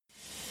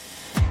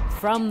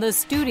From the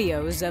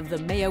studios of the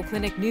Mayo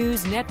Clinic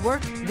News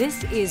Network,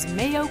 this is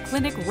Mayo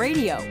Clinic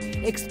Radio,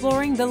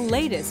 exploring the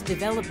latest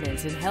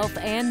developments in health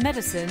and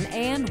medicine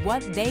and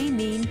what they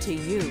mean to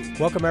you.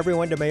 Welcome,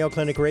 everyone, to Mayo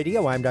Clinic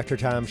Radio. I'm Dr.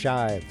 Tom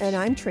Shives. And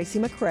I'm Tracy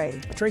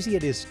McCray. Tracy,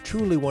 it is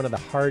truly one of the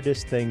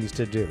hardest things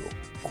to do,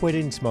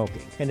 quitting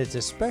smoking. And it's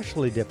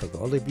especially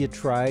difficult if you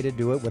try to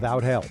do it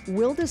without help.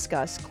 We'll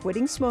discuss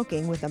quitting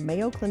smoking with a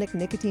Mayo Clinic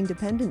Nicotine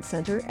Dependence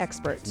Center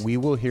expert. We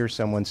will hear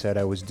someone said,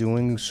 I was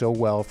doing so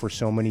well for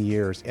so many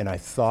years, and I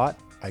thought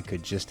I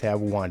could just have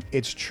one.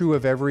 It's true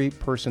of every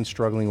person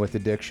struggling with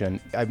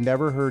addiction. I've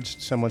never heard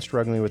someone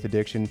struggling with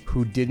addiction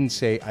who didn't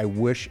say, I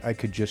wish I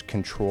could just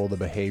control the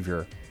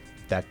behavior.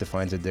 That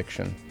defines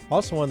addiction.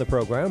 Also on the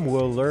program,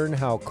 we'll learn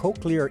how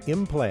cochlear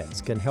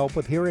implants can help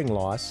with hearing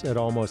loss at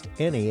almost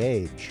any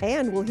age.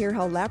 And we'll hear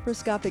how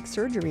laparoscopic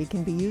surgery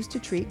can be used to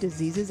treat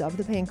diseases of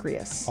the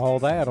pancreas. All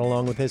that,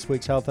 along with this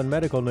week's health and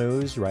medical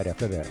news, right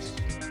after this.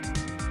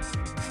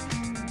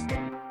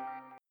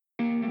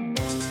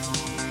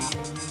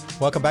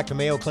 Welcome back to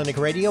Mayo Clinic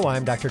Radio.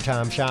 I'm Dr.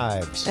 Tom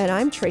Shives. And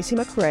I'm Tracy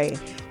McCray.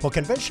 Well,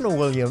 conventional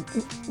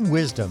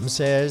wisdom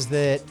says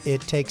that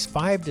it takes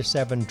 5 to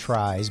 7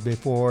 tries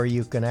before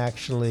you can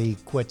actually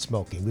quit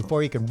smoking,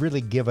 before you can really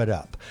give it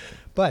up.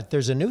 But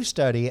there's a new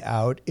study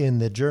out in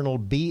the journal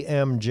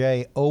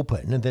BMJ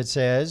Open that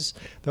says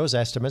those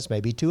estimates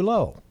may be too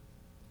low.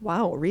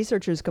 Wow,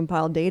 researchers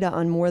compiled data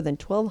on more than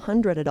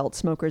 1,200 adult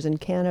smokers in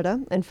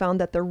Canada and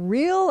found that the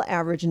real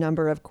average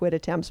number of quit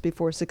attempts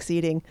before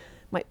succeeding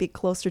might be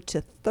closer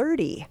to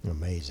 30.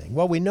 Amazing.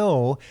 Well, we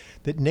know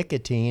that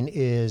nicotine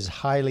is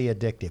highly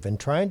addictive, and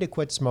trying to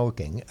quit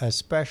smoking,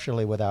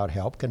 especially without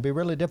help, can be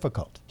really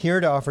difficult.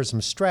 Here to offer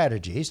some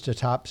strategies to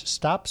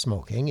stop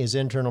smoking is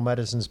internal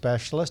medicine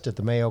specialist at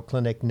the Mayo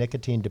Clinic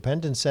Nicotine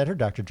Dependence Center,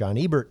 Dr. John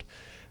Ebert.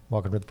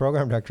 Welcome to the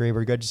program, Dr.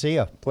 Ebert. Good to see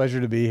you.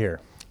 Pleasure to be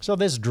here. So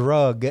this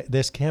drug,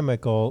 this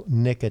chemical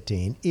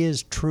nicotine,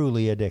 is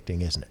truly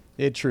addicting, isn't it?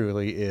 It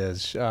truly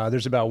is.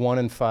 There's about 1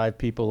 in 5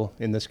 people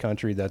in this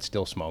country that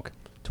still smoke.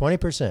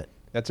 20%.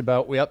 That's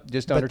about,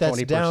 just under 20%. But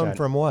that's down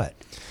from what?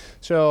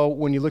 So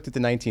when you looked at the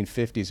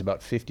 1950s,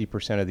 about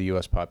 50% of the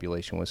U.S.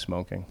 population was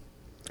smoking.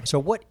 So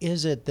what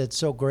is it that's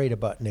so great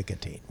about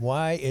nicotine?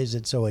 Why is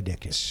it so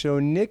addictive? So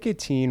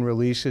nicotine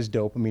releases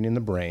dopamine in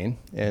the brain,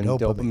 and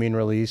dopamine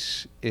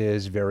release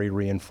is very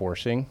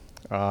reinforcing.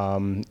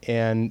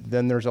 And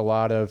then there's a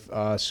lot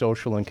of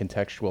social and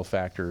contextual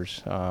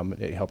factors.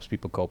 It helps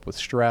people cope with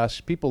stress.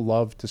 People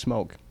love to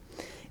smoke.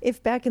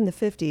 If back in the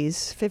 50s,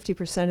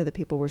 50% of the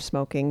people were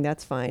smoking,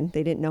 that's fine.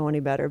 They didn't know any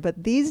better.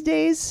 But these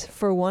days,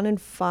 for 1 in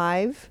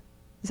 5,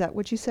 is that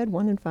what you said,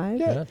 1 in 5?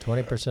 Yeah, 20% of the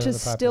population. To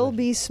still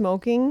be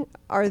smoking,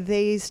 are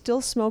they still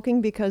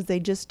smoking because they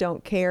just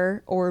don't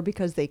care or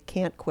because they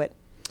can't quit?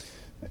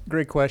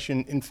 Great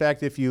question. In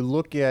fact, if you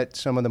look at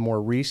some of the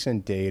more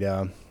recent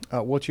data,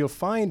 what you'll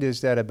find is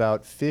that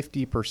about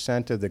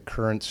 50% of the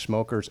current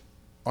smokers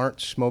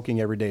aren't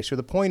smoking every day. So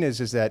the point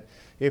is that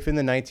if in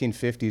the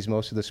 1950s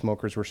most of the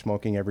smokers were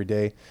smoking every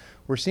day,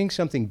 we're seeing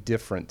something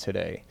different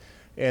today.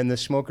 And the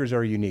smokers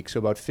are unique. So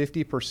about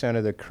 50%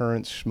 of the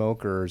current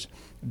smokers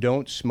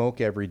don't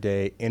smoke every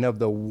day. And of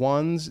the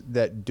ones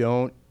that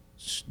do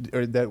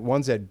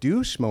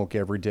smoke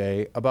every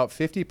day, about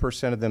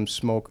 50% of them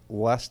smoke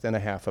less than a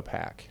half a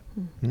pack.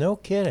 No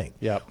kidding.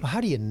 Yep.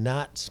 How do you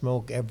not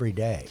smoke every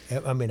day?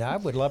 I mean, I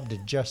would love to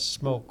just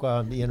smoke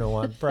on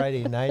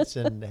Friday nights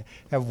and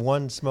have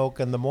one smoke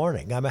in the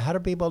morning. I mean, how do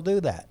people do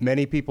that?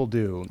 Many people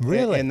do.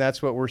 Really? And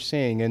that's what we're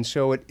seeing. And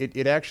so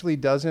it actually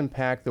does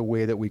impact the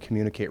way that we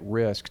communicate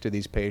risk to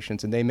these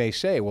patients. And they may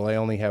say, well, I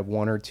only have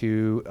 1 or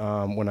 2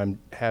 when I'm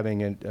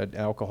having an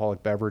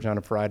alcoholic beverage on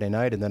a Friday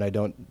night, and then I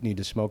don't need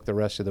to smoke the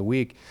rest of the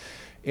week.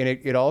 And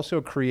it also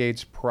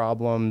creates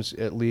problems,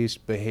 at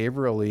least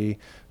behaviorally,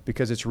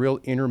 because it's real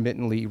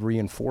intermittently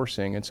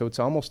reinforcing. And so it's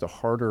almost a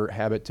harder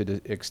habit to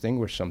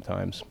extinguish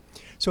sometimes.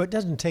 So it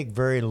doesn't take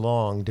very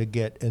long to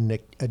get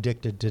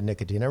addicted to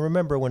nicotine. I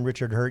remember when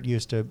Richard Hurt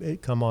used to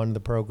come on the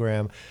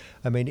program.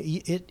 I mean,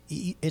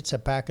 it's a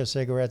pack of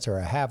cigarettes or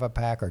a half a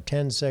pack or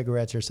 10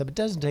 cigarettes or something. It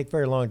doesn't take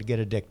very long to get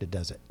addicted,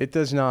 does it? It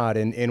does not.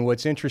 And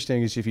what's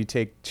interesting is if you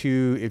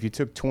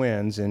took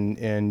twins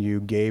and you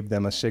gave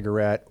them a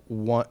cigarette,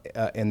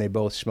 and they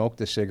both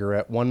smoked a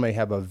cigarette, one may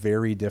have a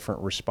very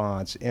different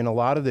response. And a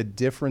lot of the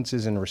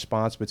differences in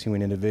response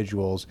between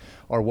individuals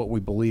are what we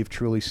believe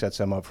truly sets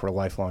them up for a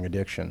lifelong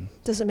addiction.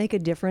 Does it make a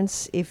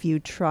difference if you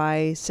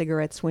try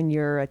cigarettes when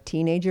you're a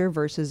teenager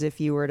versus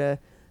if you were to,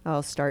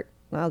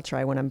 I'll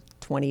try when I'm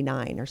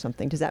 29 or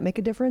something? Does that make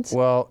a difference?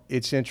 Well,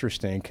 it's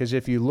interesting because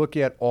if you look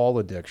at all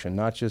addiction,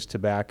 not just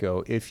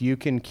tobacco, if you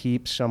can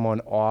keep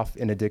someone off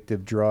an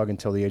addictive drug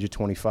until the age of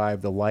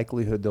 25, the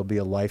likelihood they'll be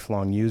a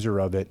lifelong user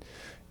of it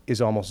is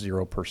almost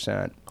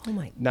 0%. Oh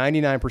my.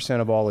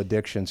 99% of all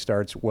addiction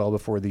starts well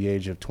before the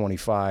age of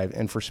 25.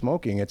 And for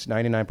smoking, it's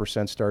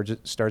 99%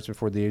 starts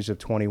before the age of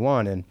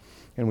 21. And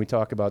and we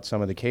talk about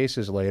some of the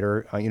cases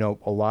later,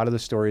 a lot of the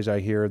stories I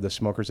hear, the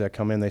smokers that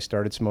come in, they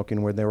started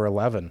smoking when they were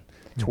 11,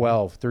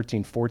 12,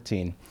 13,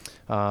 14.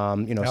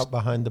 Out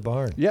behind the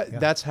barn. Yeah,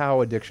 that's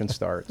how addiction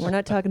starts. We're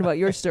not talking about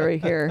your story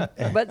here,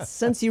 but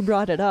since you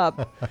brought it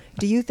up,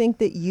 do you think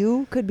that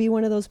you could be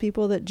one of those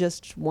people that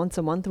just once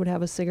a month would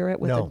have a cigarette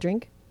with a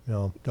drink?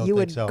 No, don't You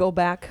think would so. go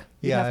back?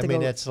 You'd Yeah, have I to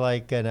mean, go- it's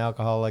like an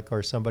alcoholic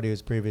or somebody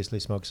who's previously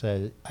smoked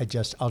said,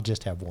 I'll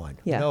just have one.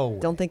 Yeah, No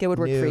don't way. think it would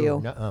work for you.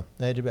 Nuh-uh.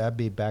 I'd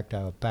be back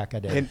to a pack a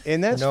day.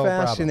 And that's No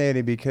problem.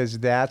 fascinating because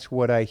that's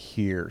what I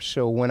hear.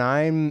 So when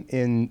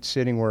I'm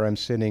sitting where I'm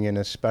sitting in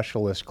a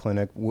specialist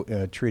clinic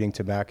treating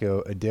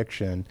tobacco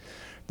addiction,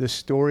 the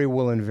story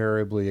will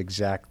invariably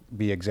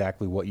be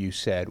exactly what you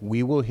said.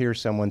 We will hear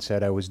someone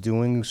said, I was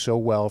doing so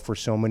well for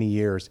so many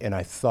years, and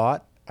I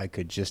thought I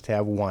could just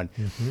have one.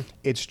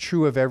 It's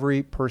true of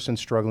every person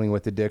struggling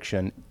with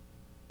addiction.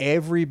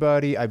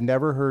 Everybody, I've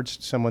never heard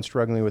someone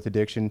struggling with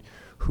addiction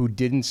who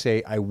didn't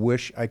say, I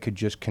wish I could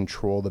just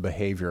control the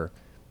behavior.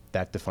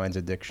 That defines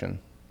addiction.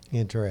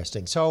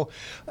 Interesting. So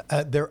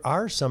there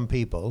are some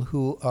people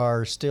who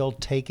are still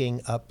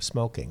taking up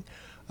smoking.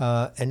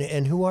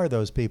 And who are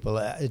those people?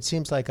 It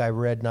seems like I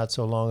read not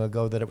so long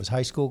ago that it was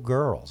high school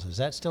girls. Is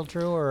that still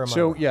true, or am I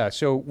wrong?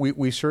 So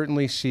we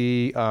certainly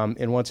see,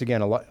 and once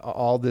again,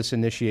 all this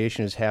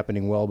initiation is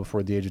happening well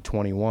before the age of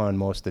 21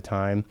 most of the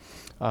time,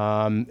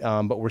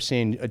 but we're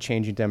seeing a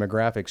changing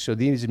demographic. So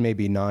these may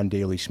be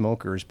non-daily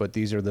smokers, but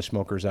these are the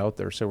smokers out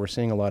there. So we're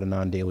seeing a lot of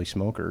non-daily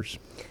smokers.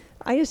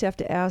 I just have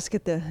to ask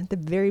at the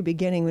very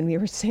beginning when we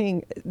were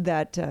saying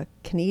that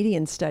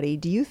Canadian study,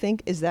 do you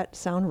think, is that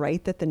sound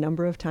right, that the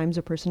number of times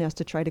a person has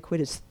to try to quit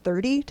is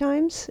 30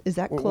 times? Is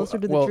that closer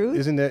to the truth?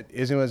 Isn't it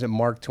as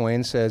Mark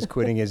Twain says,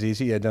 quitting is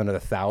easy, I've done it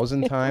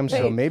 1,000 times,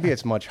 so maybe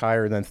it's much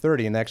higher than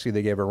 30, and actually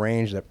they gave a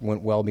range that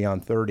went well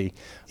beyond 30,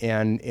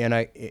 and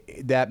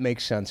that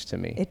makes sense to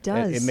me. It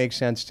does. It makes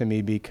sense to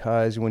me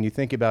because when you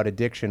think about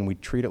addiction, we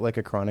treat it like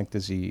a chronic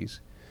disease.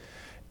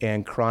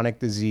 And chronic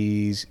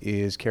disease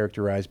is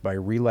characterized by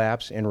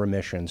relapse and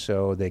remission.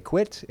 So they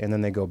quit and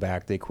then they go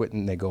back. They quit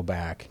and they go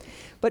back.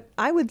 But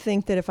I would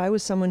think that if I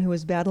was someone who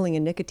was battling a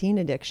nicotine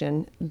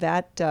addiction,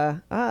 that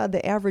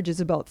the average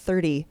is about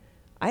 30.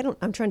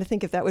 I'm trying to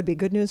think if that would be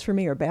good news for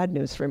me or bad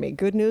news for me.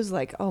 Good news,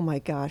 like, oh my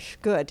gosh,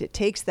 good. It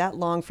takes that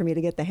long for me to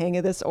get the hang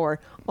of this,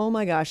 or, oh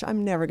my gosh,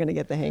 I'm never going to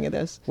get the hang of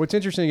this. What's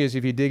interesting is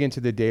if you dig into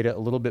the data a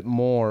little bit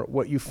more,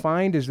 what you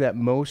find is that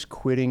most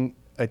quitting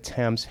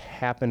attempts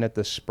happen at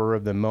the spur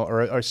of the moment,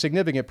 or a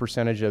significant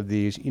percentage of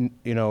these,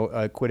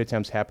 quit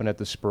attempts happen at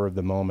the spur of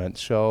the moment.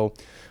 So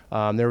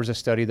there was a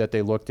study that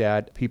they looked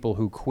at people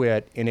who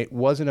quit, and it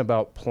wasn't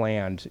about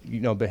planned,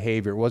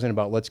 behavior. It wasn't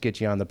about let's get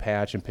you on the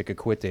patch and pick a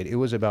quit date. It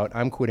was about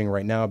I'm quitting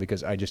right now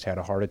because I just had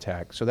a heart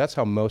attack. So that's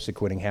how most of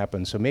quitting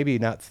happens. So maybe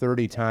not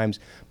 30 times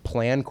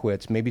planned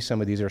quits. Maybe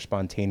some of these are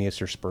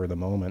spontaneous or spur of the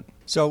moment.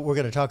 So we're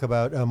going to talk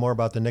about more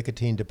about the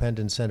Nicotine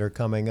Dependence Center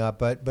coming up,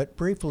 but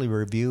briefly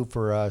review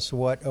for us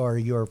what are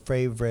your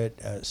favorite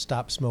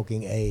stop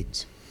smoking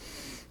aids?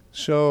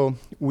 So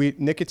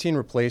nicotine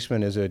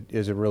replacement is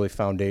a really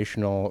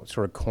foundational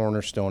sort of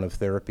cornerstone of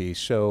therapy.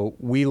 So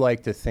we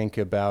like to think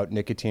about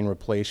nicotine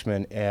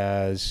replacement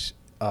as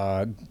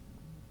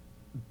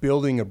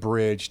building a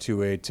bridge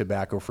to a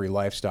tobacco-free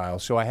lifestyle.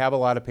 So I have a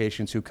lot of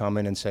patients who come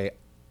in and say,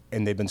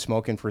 and they've been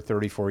smoking for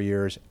 34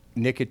 years,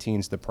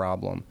 nicotine's the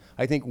problem.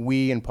 I think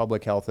we in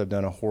public health have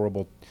done a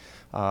horrible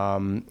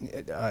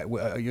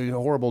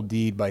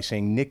deed by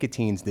saying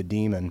nicotine's the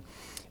demon.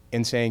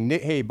 And saying,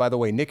 hey, by the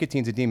way,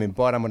 nicotine's a demon,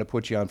 but I'm going to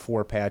put you on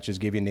 4 patches,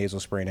 give you a nasal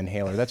spray and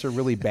inhaler. That's a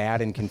really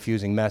bad and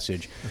confusing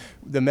message.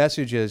 The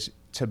message is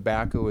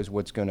tobacco is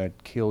what's going to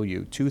kill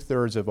you.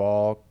 2/3 of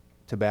all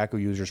tobacco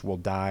users will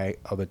die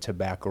of a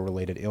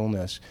tobacco-related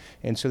illness.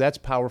 And so that's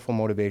powerful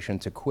motivation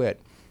to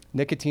quit.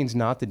 Nicotine's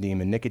not the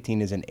demon.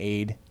 Nicotine is an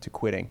aid to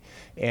quitting.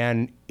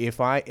 And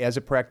if I, as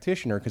a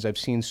practitioner, because I've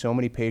seen so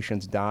many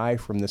patients die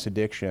from this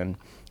addiction,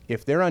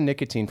 if they're on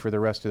nicotine for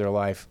the rest of their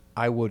life,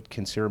 I would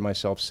consider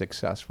myself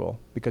successful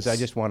because I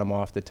just want them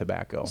off the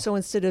tobacco. So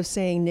instead of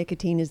saying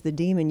nicotine is the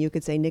demon, you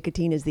could say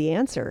nicotine is the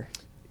answer.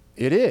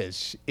 It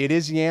is. It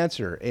is the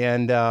answer.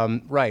 And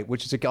right,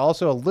 which is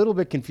also a little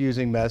bit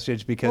confusing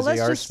message because well,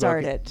 they are let's just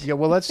start smoking. it. Yeah,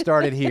 well, let's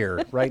start it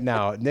here right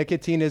now.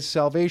 Nicotine is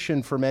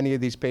salvation for many of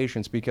these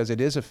patients because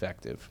it is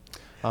effective.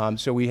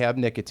 So we have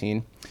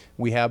nicotine.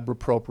 We have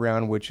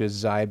bupropion, which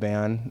is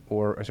Zyban,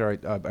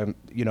 generics.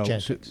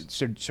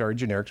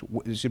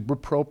 So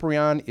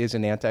bupropion is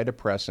an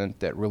antidepressant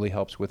that really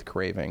helps with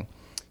craving.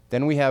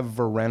 Then we have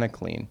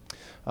varenicline.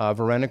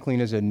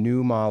 Varenicline is a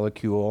new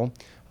molecule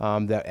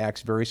that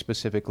acts very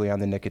specifically on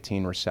the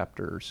nicotine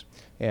receptors.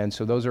 And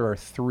so those are our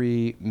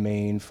 3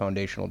 main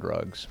foundational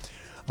drugs.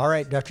 All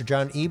right, Dr.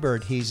 John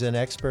Ebert, he's an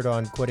expert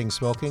on quitting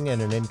smoking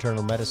and an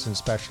internal medicine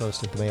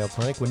specialist at the Mayo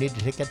Clinic. We need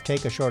to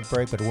take a short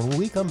break, but when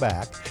we come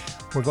back,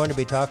 we're going to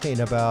be talking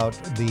about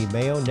the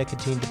Mayo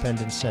Nicotine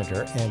Dependence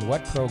Center and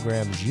what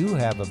programs you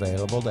have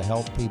available to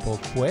help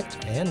people quit,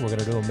 and we're going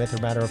to do a myth or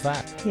matter of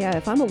fact. Yeah,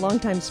 if I'm a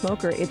longtime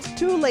smoker, it's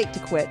too late to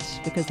quit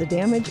because the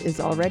damage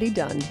is already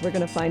done. We're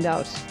going to find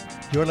out.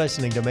 You're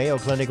listening to Mayo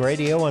Clinic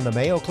Radio on the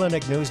Mayo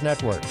Clinic News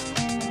Network.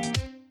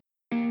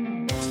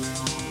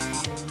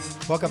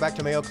 Welcome back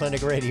to Mayo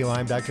Clinic Radio.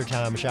 I'm Dr.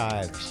 Tom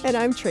Shives. And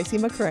I'm Tracy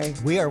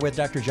McCrae. We are with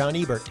Dr. John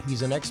Ebert.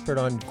 He's an expert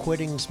on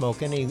quitting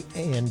smoking,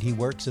 and he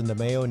works in the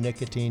Mayo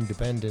Nicotine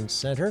Dependence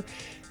Center.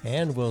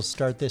 And we'll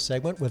start this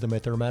segment with a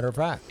myth or matter of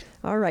fact.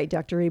 All right,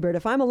 Dr. Ebert,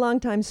 if I'm a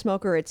longtime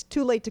smoker, it's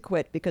too late to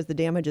quit because the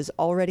damage is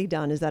already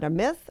done. Is that a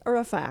myth or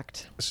a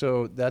fact?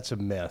 So that's a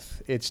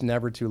myth. It's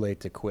never too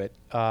late to quit.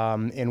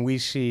 And we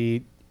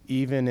see,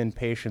 even in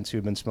patients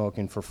who've been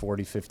smoking for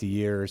 40, 50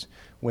 years,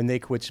 when they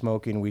quit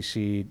smoking, we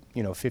see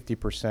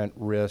 50%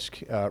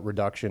 risk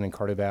reduction in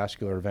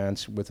cardiovascular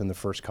events within the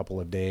first couple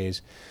of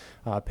days.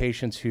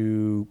 Patients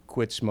who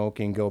quit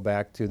smoking go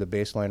back to the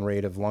baseline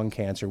rate of lung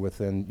cancer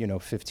within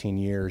 15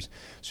 years.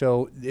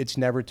 So it's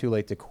never too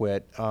late to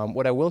quit.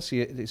 What I will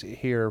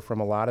hear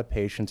from a lot of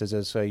patients is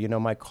they say,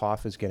 my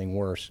cough is getting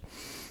worse.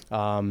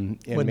 When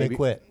they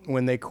quit.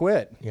 When they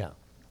quit. Yeah.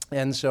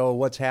 And so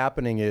what's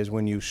happening is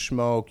when you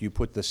smoke, you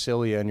put the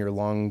cilia in your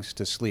lungs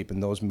to sleep,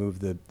 and those move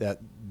the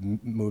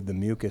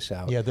mucus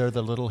out. Yeah, they're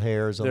the little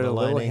hairs on the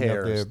lining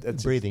of the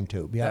breathing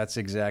tube. Yeah, that's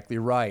exactly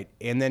right.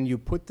 And then you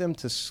put them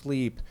to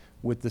sleep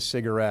with the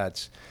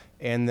cigarettes,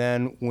 and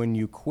then when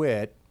you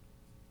quit,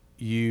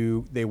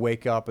 they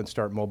wake up and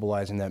start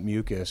mobilizing that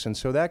mucus. And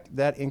so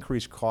that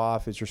increased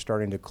cough as you're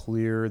starting to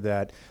clear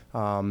that,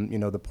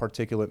 the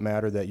particulate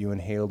matter that you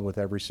inhaled with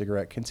every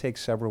cigarette can take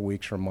several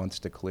weeks or months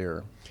to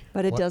clear.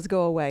 But it does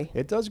go away.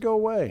 It does go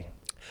away.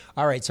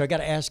 All right, so I got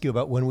to ask you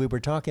about when we were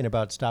talking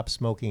about stop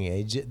smoking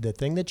age, the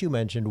thing that you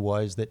mentioned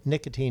was that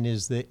nicotine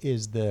is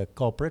the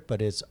culprit,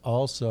 but it's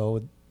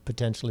also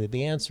potentially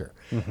the answer.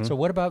 Mm-hmm. So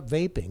what about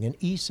vaping and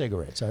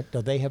e-cigarettes?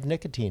 Do they have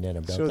nicotine in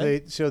them, don't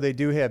they? So they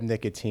do have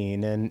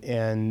nicotine,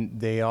 and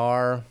they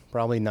are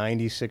probably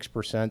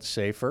 96%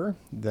 safer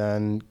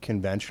than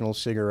conventional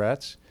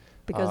cigarettes.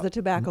 Because the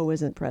tobacco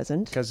isn't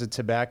present. Because the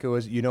tobacco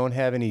you don't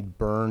have any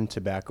burned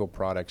tobacco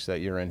products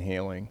that you're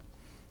inhaling.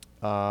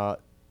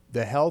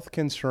 The health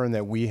concern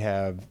that we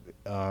have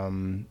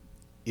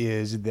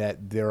is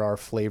that there are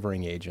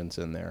flavoring agents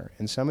in there.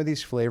 And some of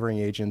these flavoring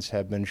agents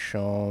have been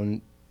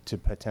shown to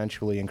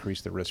potentially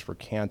increase the risk for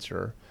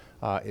cancer.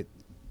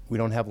 We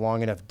don't have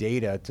long enough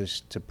data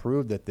to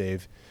prove that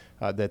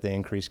they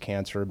increase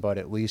cancer, but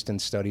at least in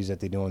studies that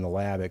they do in the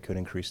lab, it could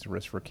increase the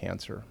risk for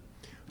cancer.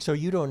 So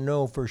you don't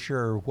know for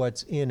sure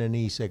what's in an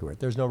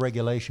e-cigarette. There's no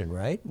regulation,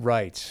 right?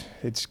 Right.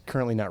 It's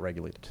currently not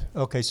regulated.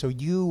 Okay, so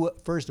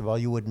first of all,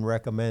 you wouldn't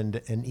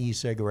recommend an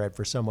e-cigarette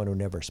for someone who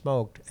never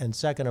smoked. And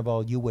second of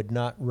all, you would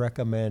not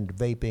recommend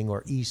vaping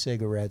or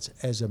e-cigarettes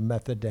as a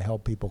method to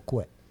help people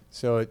quit.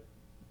 So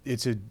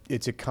it's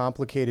a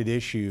complicated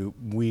issue.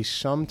 We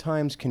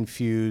sometimes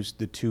confuse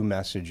the two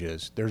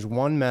messages. There's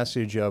one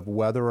message of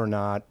whether or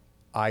not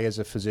I as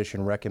a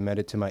physician recommend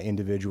it to my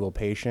individual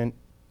patient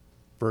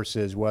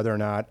versus whether or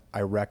not I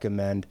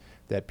recommend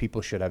that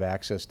people should have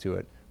access to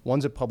it.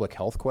 One's a public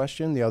health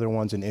question, the other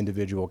one's an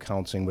individual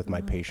counseling with my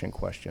patient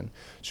question.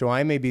 So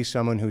I may be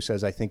someone who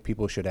says I think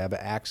people should have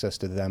access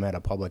to them at a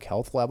public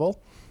health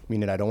level,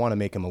 meaning I don't want to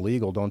make them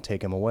illegal, don't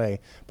take them away,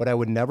 but I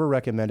would never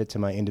recommend it to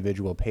my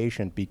individual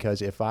patient,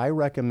 because if I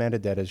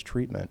recommended that as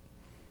treatment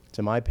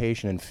to my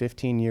patient in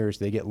 15 years,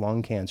 they get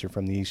lung cancer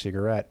from the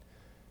e-cigarette,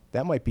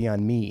 that might be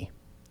on me.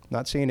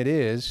 Not saying it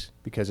is,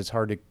 because it's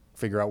hard to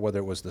figure out whether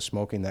it was the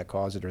smoking that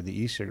caused it or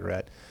the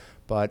e-cigarette,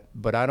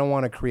 but I don't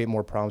want to create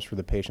more problems for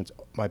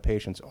my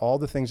patients. All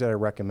the things that I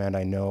recommend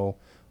I know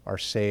are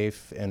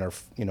safe and are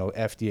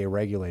FDA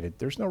regulated.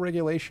 There's no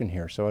regulation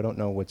here, so I don't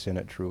know what's in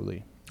it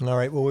truly. All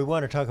right. Well, we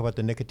want to talk about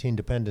the Nicotine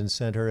Dependence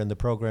Center and the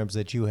programs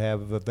that you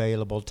have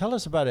available. Tell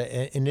us about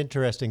an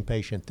interesting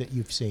patient that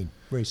you've seen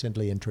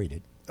recently and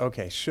treated.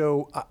 Okay,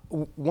 so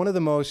one of the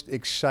most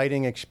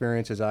exciting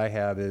experiences I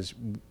have is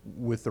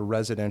with the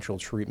residential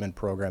treatment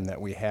program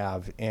that we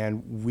have.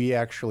 And we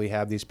actually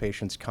have these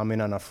patients come in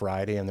on a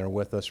Friday, and they're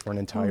with us for an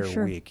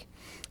entire week.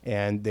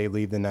 And they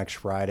leave the next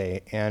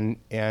Friday.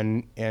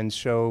 And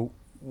so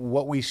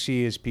what we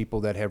see is people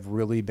that have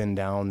really been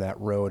down that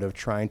road of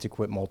trying to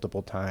quit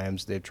multiple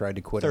times. They've tried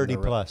to quit 30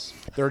 plus.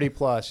 30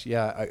 plus,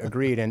 yeah,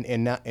 agreed.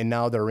 And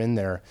now they're in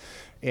there.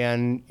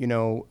 And,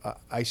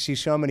 I see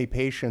so many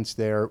patients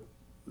there,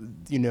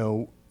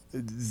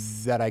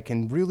 that I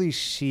can really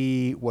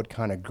see what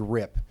kind of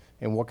grip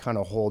and what kind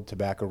of hold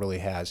tobacco really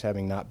has,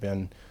 having not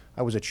been,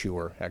 I was a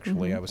chewer,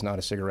 actually. Mm-hmm. I was not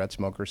a cigarette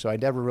smoker, so I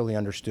never really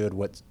understood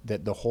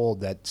the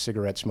hold that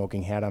cigarette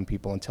smoking had on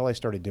people until I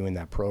started doing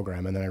that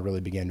program, and then I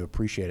really began to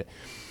appreciate it.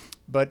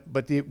 But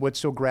what's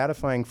so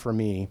gratifying for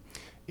me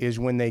is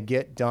when they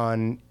get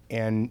done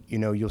and,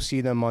 you'll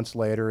see them months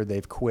later,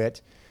 they've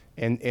quit,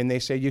 And they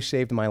say, you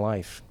saved my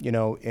life,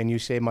 and you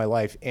saved my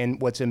life.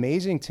 And what's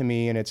amazing to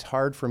me, and it's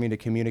hard for me to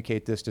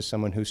communicate this to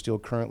someone who's still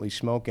currently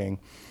smoking,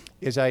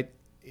 is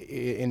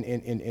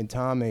and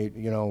Tom may,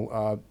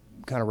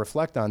 kind of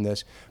reflect on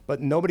this,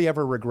 but nobody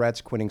ever regrets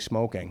quitting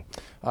smoking.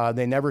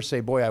 They never say,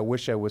 boy, I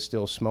wish I was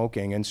still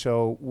smoking. And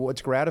so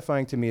what's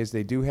gratifying to me is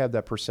they do have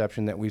that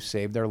perception that we've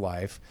saved their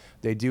life.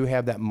 They do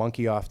have that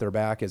monkey off their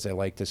back, as I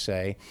like to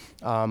say.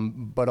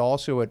 But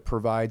also it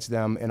provides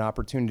them an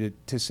opportunity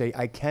to say,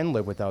 I can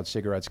live without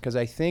cigarettes. Because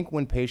I think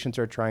when patients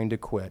are trying to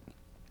quit,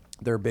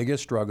 their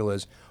biggest struggle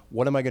is,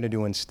 what am I going to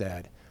do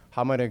instead?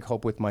 How am I going to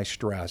cope with my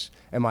stress?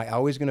 Am I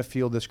always going to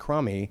feel this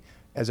crummy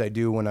as I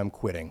do when I'm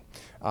quitting?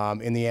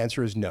 And the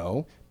answer is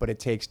no, but it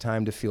takes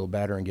time to feel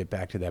better and get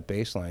back to that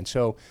baseline.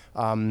 So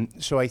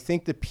I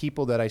think the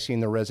people that I see in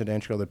the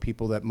residential are the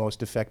people that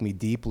most affect me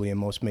deeply and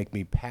most make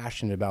me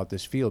passionate about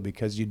this field,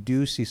 because you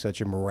do see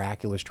such a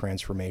miraculous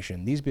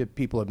transformation. These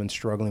people have been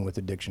struggling with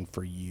addiction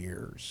for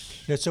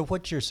years. Yeah, so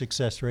what's your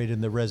success rate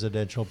in the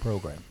residential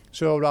program?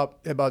 So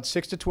about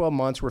 6 to 12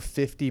 months, we're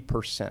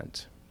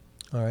 50%.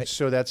 All right.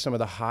 So that's some of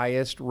the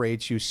highest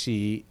rates you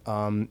see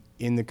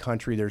in the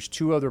country. There's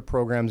 2 other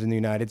programs in the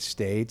United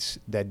States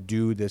that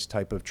do this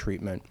type of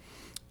treatment.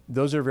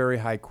 Those are very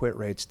high quit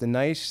rates. The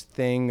nice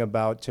thing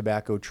about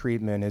tobacco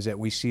treatment is that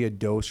we see a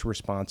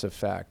dose-response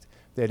effect.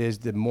 That is,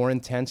 the more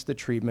intense the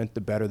treatment,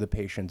 the better the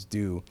patients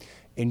do.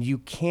 And you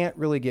can't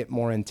really get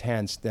more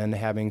intense than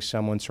having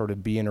someone sort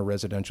of be in a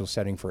residential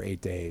setting for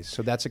 8 days.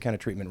 So that's the kind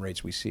of treatment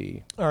rates we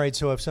see. All right,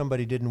 so if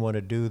somebody didn't want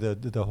to do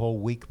the whole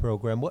week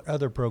program, what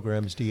other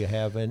programs do you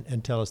have,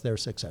 and tell us their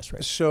success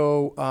rate?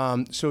 So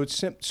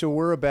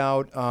we're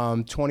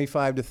about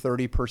 25 to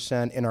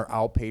 30% in our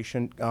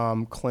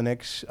outpatient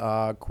clinics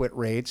quit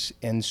rates.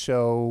 And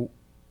so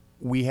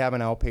we have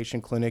an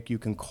outpatient clinic. You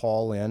can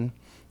call in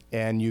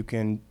and you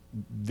can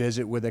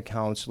visit with a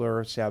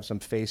counselor, have some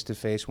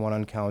face-to-face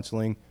one-on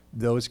counseling.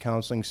 Those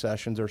counseling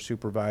sessions are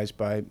supervised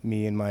by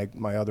me and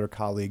my other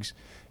colleagues,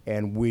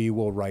 and we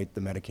will write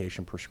the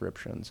medication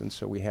prescriptions. And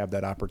so we have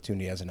that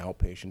opportunity as an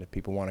outpatient if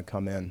people want to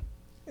come in.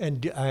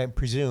 And I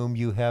presume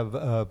you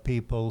have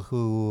people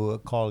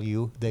who call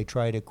you, they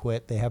try to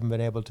quit, they haven't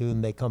been able to,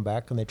 and they come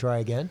back and they try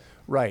again?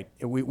 Right.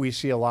 We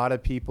see a lot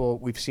of people.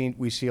 We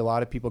see a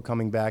lot of people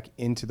coming back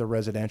into the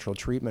residential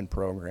treatment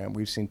program.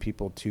 We've seen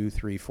people 2,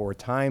 3, 4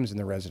 times in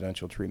the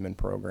residential treatment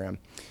program.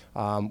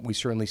 We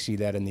certainly see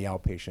that in the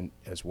outpatient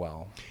as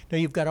well. Now,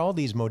 you've got all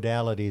these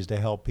modalities to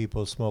help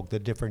people smoke, the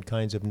different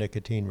kinds of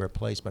nicotine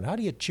replacement. How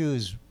do you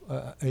choose,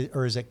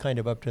 or is it kind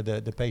of up to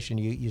the patient?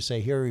 You say,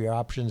 here are your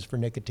options for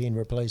nicotine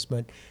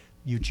replacement.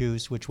 You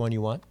choose which one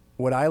you want?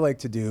 What I like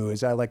to do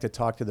is I like to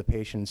talk to the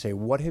patient and say,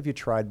 what have you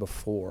tried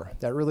before?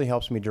 That really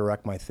helps me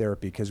direct my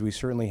therapy, because we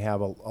certainly have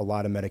a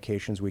lot of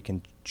medications we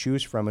can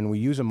choose from, and we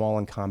use them all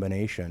in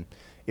combination.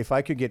 If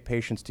I could get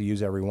patients to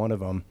use every one of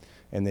them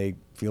and they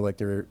feel like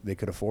they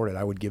could afford it,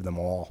 I would give them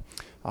all,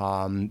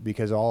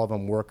 because all of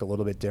them work a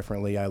little bit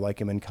differently. I like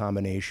them in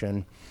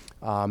combination.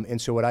 And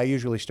so what I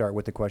usually start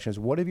with the question is,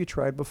 what have you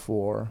tried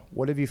before?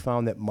 What have you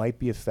found that might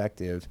be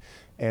effective?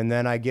 And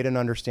then I get an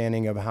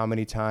understanding of how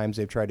many times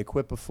they've tried to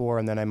quit before,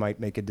 and then I might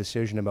make a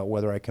decision about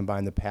whether I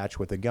combine the patch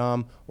with the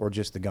gum, or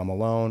just the gum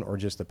alone, or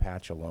just the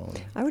patch alone.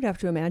 I would have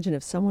to imagine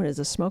if someone is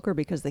a smoker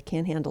because they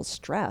can't handle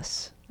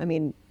stress. I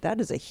mean, that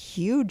is a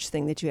huge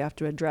thing that you have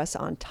to address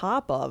on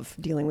top of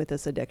dealing with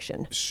this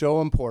addiction.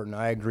 So important.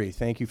 I agree.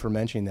 Thank you for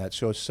mentioning that.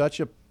 So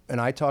and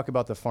I talk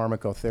about the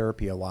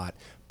pharmacotherapy a lot,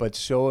 but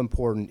so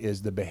important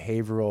is the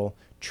behavioral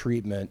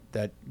treatment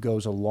that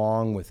goes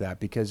along with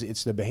that, because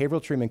it's the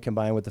behavioral treatment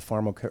combined with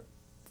the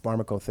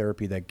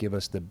pharmacotherapy that give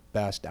us the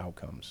best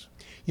outcomes.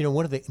 You know,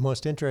 one of the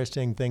most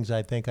interesting things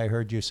I think I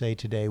heard you say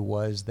today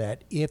was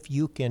that if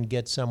you can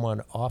get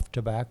someone off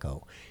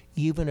tobacco,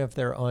 even if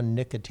they're on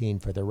nicotine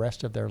for the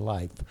rest of their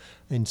life,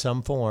 in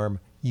some form,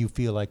 you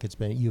feel like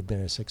you've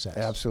been a success.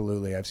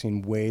 Absolutely. I've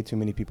seen way too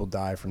many people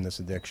die from this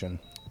addiction.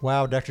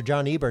 Wow, Dr.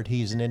 John Ebert,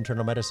 he's an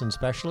internal medicine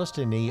specialist,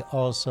 and he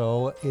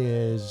also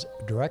is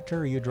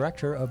director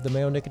of the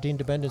Mayo Nicotine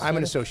Dependence I'm Center?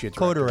 an associate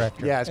director.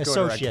 Co-director. Yes,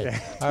 associate.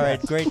 co-director. All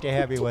right, great to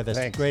have you with us.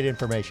 Thanks. Great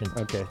information.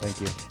 Okay, thank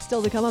you.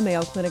 Still to come on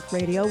Mayo Clinic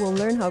Radio, we'll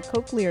learn how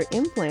cochlear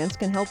implants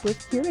can help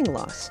with hearing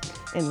loss.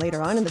 And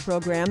later on in the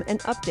program, an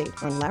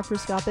update on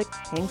laparoscopic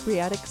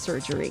pancreatic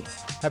surgery.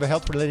 Have a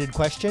health-related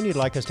question you'd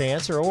like us to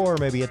answer, or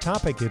maybe a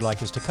topic you'd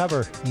like us to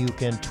cover? You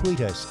can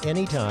tweet us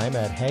anytime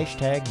at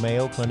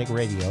 #Mayo Clinic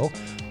Radio,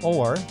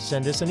 or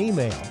send us an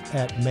email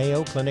at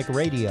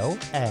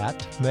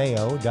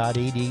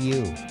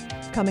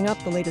mayoclinicradio@mayo.edu. Coming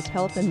up, the latest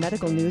health and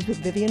medical news with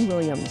Vivian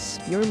Williams.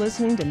 You're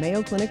listening to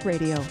Mayo Clinic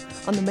Radio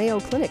on the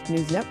Mayo Clinic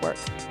News Network.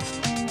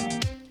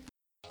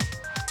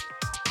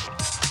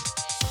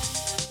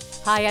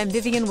 Hi, I'm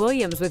Vivian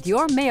Williams with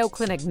your Mayo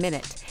Clinic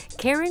Minute.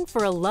 Caring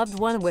for a loved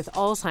one with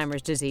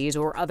Alzheimer's disease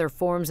or other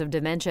forms of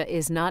dementia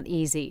is not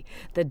easy.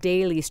 The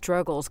daily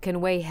struggles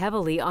can weigh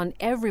heavily on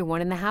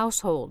everyone in the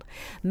household.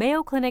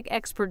 Mayo Clinic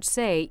experts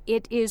say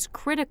it is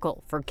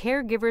critical for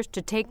caregivers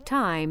to take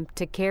time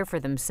to care for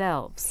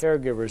themselves.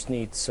 Caregivers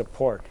need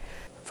support.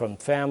 from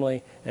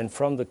family, and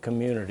from the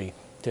community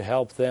to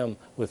help them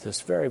with this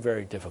very,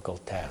 very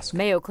difficult task.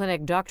 Mayo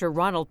Clinic Dr.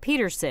 Ronald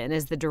Peterson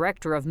is the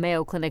director of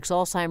Mayo Clinic's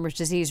Alzheimer's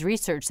Disease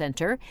Research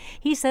Center.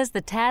 He says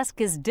the task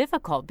is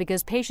difficult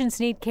because patients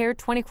need care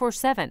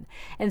 24/7,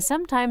 and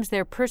sometimes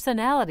their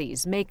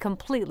personalities may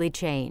completely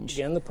change.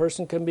 Again, the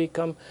person can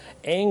become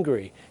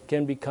angry,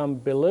 can become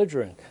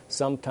belligerent,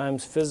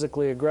 sometimes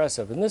physically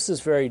aggressive, and this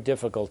is very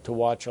difficult to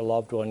watch a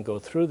loved one go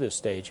through this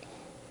stage.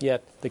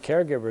 Yet the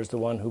caregiver is the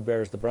one who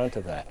bears the brunt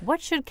of that.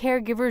 What should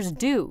caregivers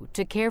do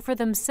to care for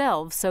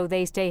themselves so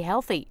they stay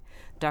healthy?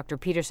 Dr.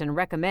 Peterson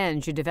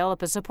recommends you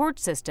develop a support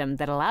system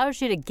that allows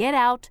you to get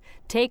out,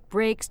 take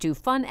breaks, do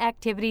fun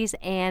activities,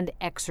 and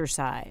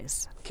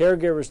exercise.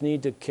 Caregivers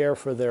need to care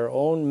for their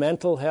own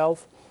mental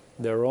health,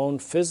 their own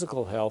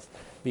physical health,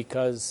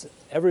 because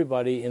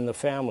everybody in the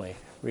family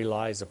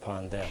relies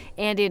upon them.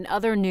 And in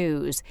other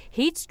news,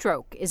 heat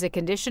stroke is a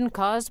condition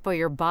caused by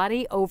your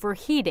body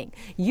overheating,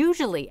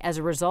 usually as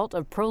a result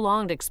of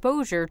prolonged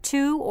exposure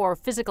to or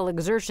physical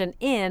exertion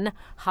in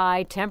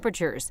high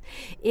temperatures.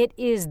 It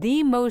is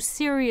the most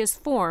serious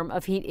form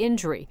of heat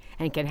injury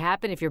and can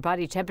happen if your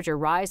body temperature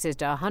rises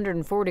to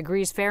 104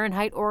 degrees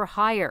Fahrenheit or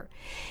higher.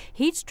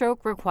 Heat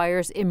stroke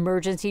requires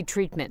emergency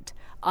treatment.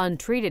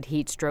 Untreated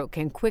heat stroke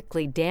can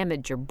quickly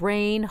damage your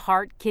brain,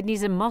 heart,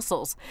 kidneys, and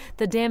muscles.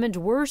 The damage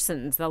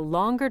worsens the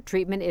longer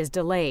treatment is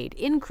delayed,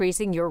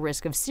 increasing your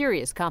risk of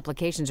serious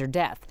complications or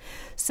death.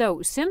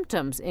 So,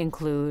 symptoms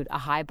include a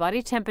high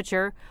body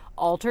temperature,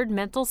 altered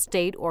mental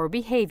state or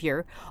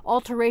behavior,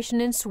 alteration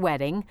in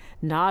sweating,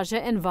 nausea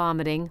and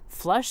vomiting,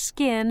 flushed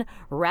skin,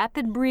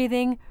 rapid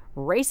breathing,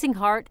 racing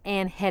heart,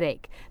 and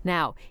headache.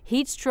 Now,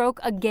 heat stroke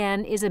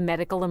again is a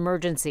medical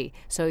emergency,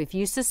 so if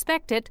you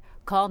suspect it,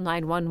 call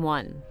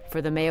 911.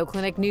 For the Mayo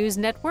Clinic News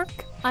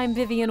Network, I'm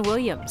Vivian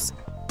Williams.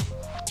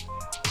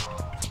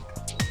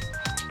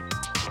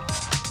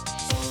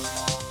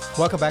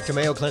 Welcome back to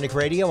Mayo Clinic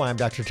Radio. I'm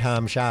Dr.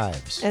 Tom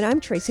Shives. And I'm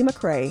Tracy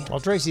McCrae. Well,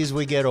 Tracy, as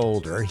we get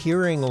older,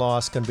 hearing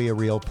loss can be a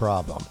real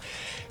problem.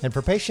 And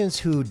for patients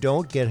who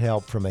don't get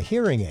help from a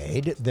hearing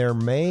aid, there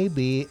may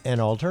be an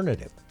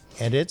alternative.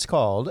 And it's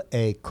called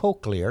a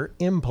cochlear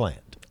implant.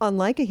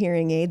 Unlike a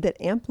hearing aid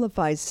that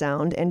amplifies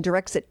sound and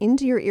directs it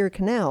into your ear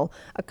canal,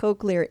 a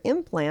cochlear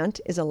implant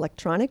is an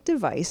electronic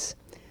device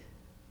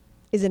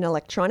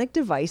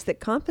that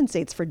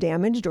compensates for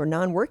damaged or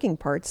non-working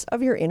parts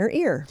of your inner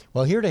ear.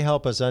 Well, here to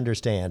help us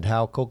understand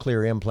how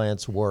cochlear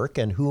implants work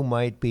and who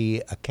might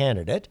be a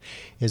candidate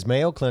is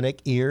Mayo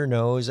Clinic ear,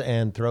 nose,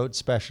 and throat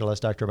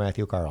specialist, Dr.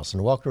 Matthew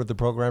Carlson. Welcome to the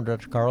program,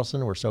 Dr.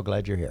 Carlson. We're so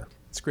glad you're here.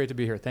 It's great to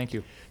be here. Thank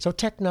you. So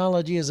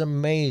technology is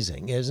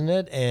amazing, isn't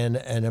it? And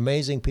an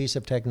amazing piece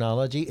of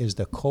technology is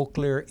the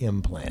cochlear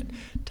implant.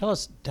 Tell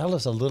us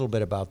a little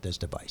bit about this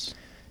device.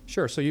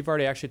 Sure. So you've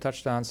already actually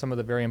touched on some of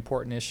the very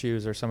important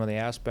issues or some of the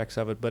aspects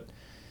of it, but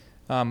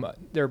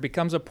there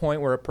becomes a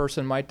point where a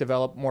person might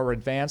develop more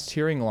advanced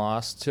hearing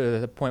loss to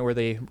the point where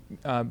they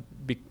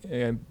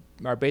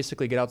are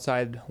basically get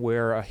outside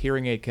where a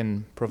hearing aid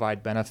can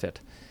provide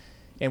benefit.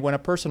 And when a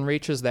person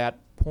reaches that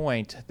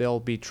point, they'll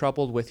be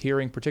troubled with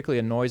hearing, particularly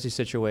in noisy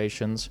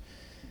situations,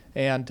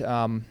 and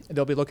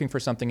they'll be looking for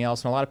something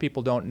else. And a lot of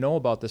people don't know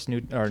about this new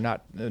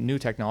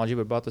technology,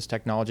 but about this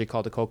technology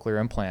called the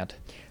cochlear implant.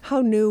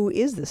 How new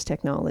is this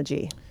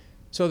technology?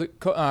 So the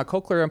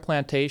cochlear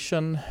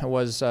implantation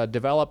was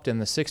developed in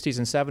the 60s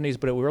and 70s,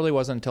 but it really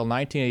wasn't until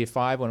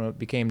 1985 when it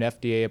became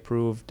FDA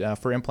approved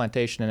for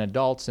implantation in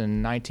adults,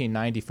 and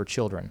 1990 for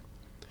children.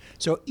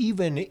 So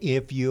even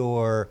if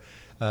you're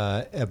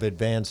of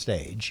advanced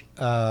age,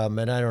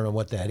 and I don't know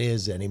what that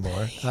is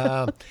anymore.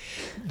 I'll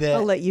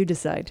let you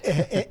decide.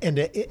 And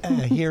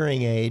a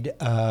hearing aid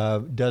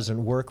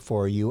doesn't work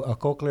for you. A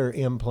cochlear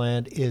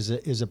implant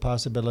is a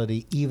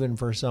possibility even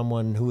for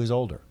someone who is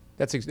older.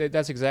 That's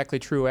exactly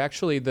true.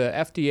 Actually, the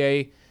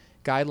FDA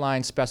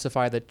guidelines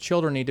specify that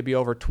children need to be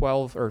over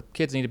 12, or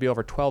kids need to be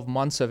over 12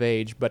 months of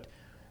age, but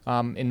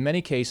in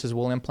many cases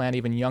we'll implant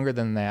even younger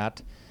than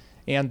that.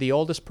 And the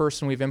oldest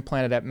person we've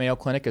implanted at Mayo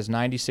Clinic is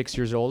 96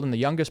 years old, and the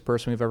youngest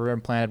person we've ever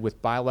implanted with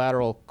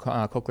bilateral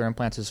cochlear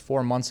implants is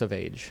 4 months of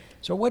age.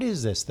 So what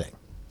is this thing?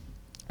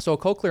 So a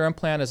cochlear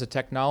implant is a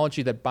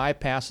technology that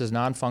bypasses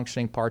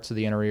non-functioning parts of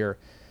the inner ear.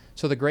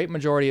 So the great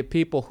majority of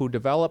people who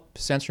develop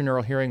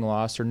sensorineural hearing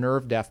loss or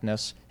nerve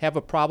deafness have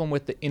a problem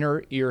with the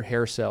inner ear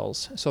hair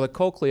cells. So the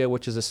cochlea,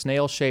 which is a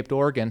snail-shaped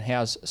organ,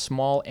 has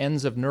small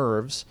ends of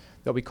nerves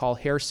that we call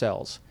hair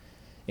cells.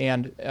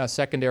 And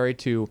secondary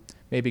to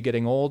maybe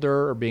getting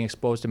older or being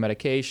exposed to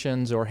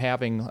medications or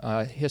having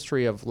a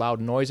history of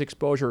loud noise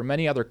exposure or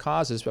many other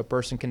causes, a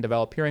person can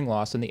develop hearing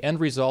loss. And the end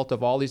result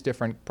of all these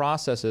different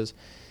processes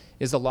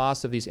is the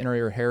loss of these inner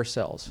ear hair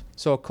cells.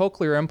 So a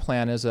cochlear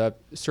implant is a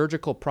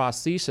surgical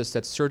prosthesis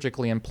that's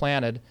surgically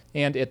implanted,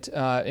 and it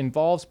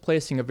involves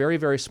placing a very,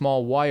 very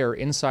small wire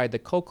inside the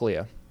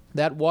cochlea.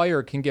 that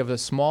wire can give a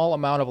small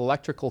amount of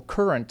electrical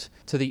current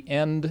to the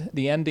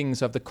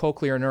endings of the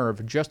cochlear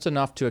nerve, just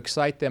enough to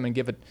excite them and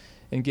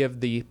give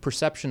the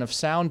perception of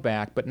sound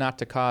back, but not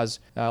to cause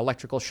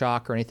electrical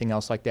shock or anything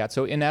else like that.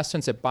 So in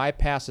essence, it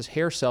bypasses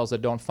hair cells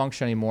that don't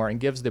function anymore and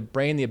gives the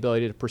brain the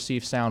ability to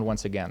perceive sound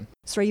once again.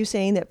 So are you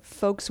saying that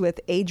folks with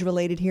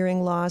age-related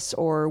hearing loss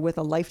or with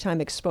a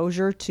lifetime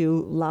exposure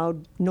to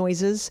loud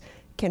noises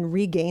can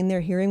regain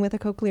their hearing with a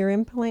cochlear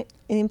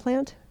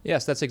implant?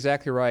 Yes, that's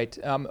exactly right.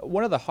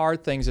 One of the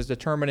hard things is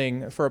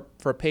determining for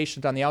a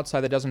patient on the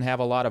outside that doesn't have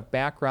a lot of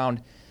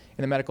background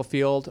in the medical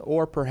field,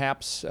 or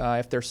perhaps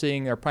if they're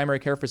seeing their primary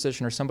care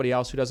physician or somebody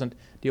else who doesn't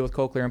deal with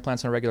cochlear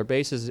implants on a regular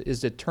basis,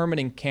 is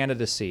determining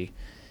candidacy.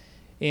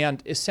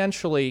 And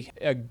essentially,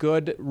 a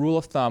good rule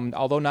of thumb,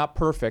 although not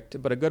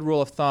perfect, but a good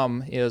rule of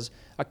thumb is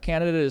a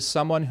candidate is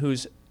someone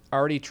who's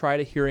already tried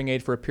a hearing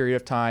aid for a period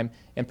of time,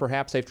 and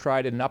perhaps they've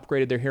tried it and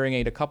upgraded their hearing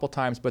aid a couple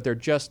times, but they're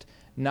just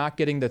not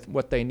getting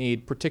what they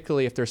need,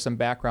 particularly if there's some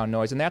background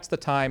noise. And that's the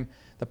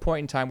point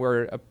in time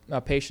where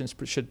a patient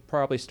should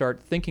probably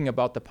start thinking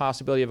about the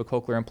possibility of a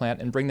cochlear implant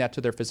and bring that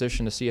to their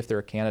physician to see if they're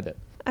a candidate.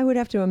 I would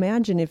have to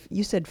imagine, if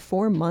you said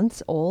 4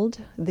 months old,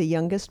 the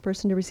youngest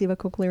person to receive a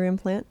cochlear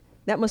implant,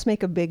 that must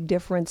make a big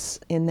difference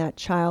in that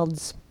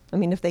child's,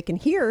 if they can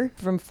hear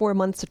from 4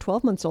 months to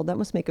 12 months old, that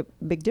must make a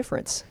big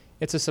difference.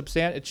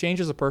 It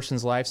changes a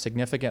person's life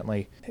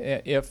significantly.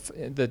 If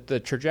the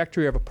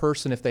trajectory of a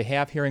person, if they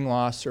have hearing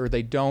loss or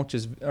they don't,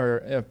 or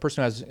a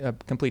person who has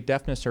complete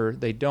deafness or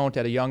they don't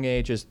at a young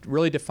age, is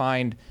really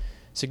defined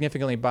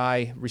significantly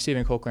by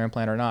receiving a cochlear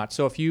implant or not.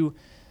 So if you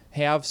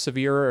have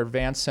severe or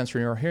advanced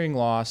sensorineural hearing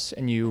loss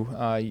and you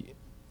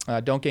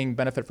don't gain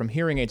benefit from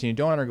hearing aids and you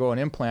don't undergo an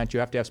implant, you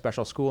have to have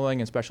special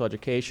schooling and special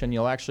education.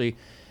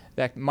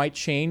 That might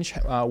change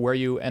where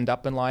you end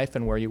up in life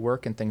and where you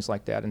work and things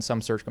like that in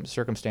some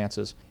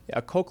circumstances.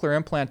 A cochlear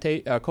implant,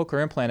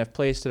 if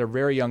placed at a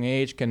very young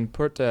age, can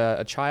put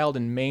a child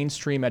in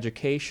mainstream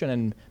education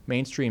and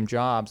mainstream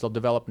jobs. They'll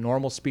develop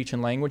normal speech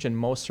and language in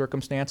most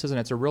circumstances, and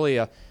it's really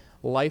a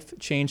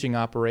life-changing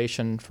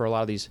operation for a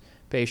lot of these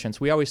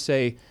patients. We always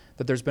say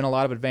that there's been a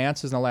lot of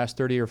advances in the last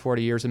 30 or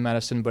 40 years in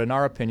medicine, but in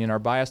our opinion, our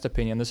biased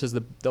opinion, this is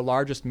the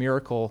largest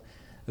miracle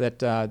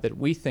that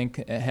we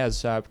think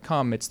has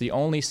come. It's the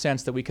only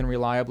sense that we can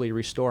reliably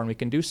restore, and we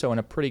can do so in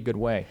a pretty good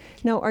way.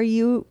 Now, are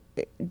you,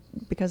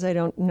 because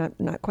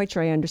not quite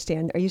sure I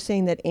understand, are you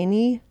saying that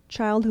any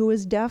child who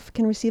is deaf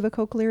can receive a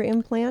cochlear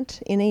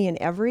implant? Any and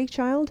every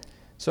child?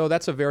 So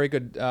that's a very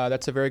good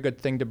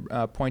thing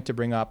to point to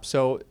bring up.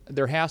 So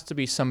there has to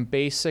be some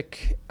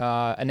basic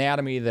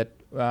anatomy that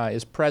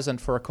is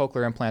present for a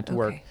cochlear implant to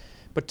work.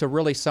 But to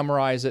really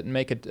summarize it and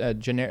make it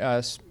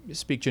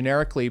speak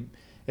generically,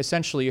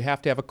 essentially, you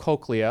have to have a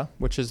cochlea,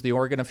 which is the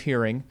organ of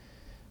hearing,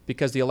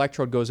 because the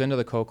electrode goes into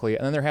the cochlea.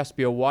 And then there has to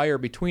be a wire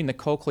between the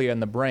cochlea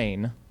and the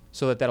brain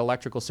so that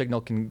electrical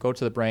signal can go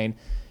to the brain.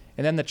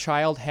 And then the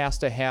child has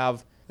to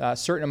have a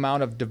certain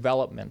amount of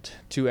development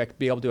to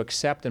be able to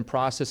accept and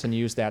process and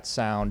use that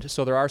sound.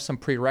 So there are some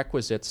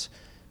prerequisites,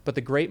 but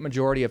the great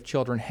majority of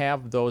children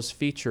have those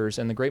features,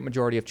 and the great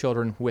majority of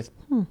children with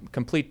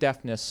complete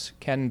deafness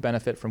can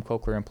benefit from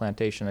cochlear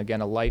implantation. Again,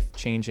 a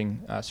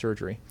life-changing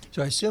surgery.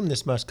 So I assume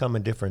this must come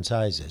in different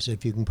sizes,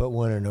 if you can put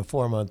one in a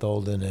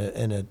 4-month-old and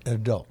an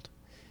adult.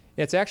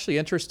 It's actually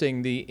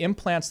interesting. The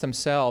implants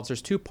themselves,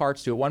 there's 2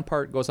 parts to it. One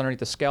part goes underneath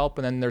the scalp,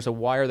 and then there's a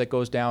wire that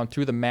goes down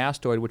through the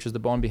mastoid, which is the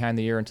bone behind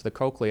the ear, into the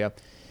cochlea.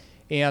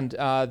 And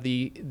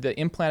the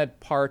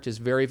implanted part is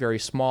very, very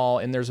small,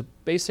 and there's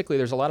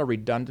a lot of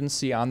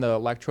redundancy on the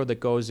electrode that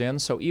goes in.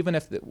 So even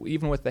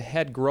with the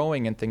head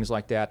growing and things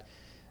like that,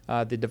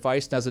 the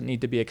device doesn't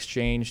need to be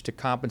exchanged to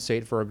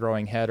compensate for a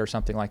growing head or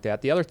something like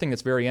that. The other thing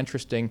that's very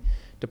interesting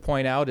to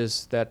point out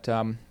is that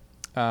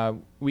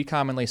we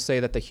commonly say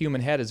that the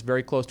human head is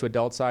very close to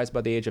adult size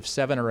by the age of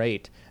 7 or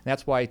 8. And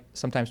that's why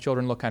sometimes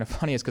children look kind of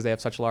funny, is because they have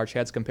such large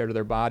heads compared to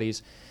their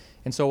bodies.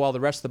 And so while the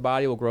rest of the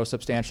body will grow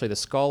substantially, the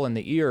skull and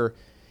the ear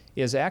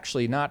is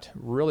actually not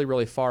really,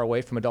 really far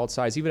away from adult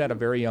size, even at a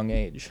very young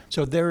age.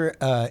 So there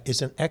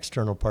is an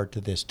external part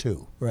to this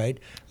too, right?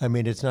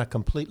 It's not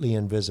completely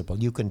invisible.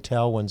 You can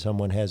tell when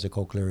someone has a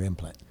cochlear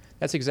implant.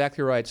 That's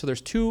exactly right. So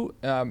there's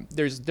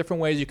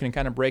different ways you can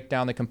kind of break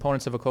down the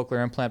components of a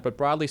cochlear implant, but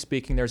broadly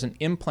speaking, there's an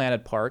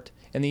implanted part,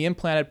 and the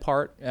implanted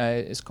part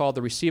is called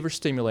the receiver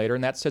stimulator,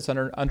 and that sits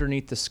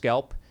underneath the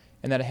scalp,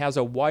 and then it has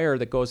a wire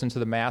that goes into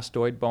the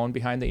mastoid bone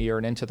behind the ear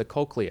and into the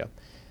cochlea.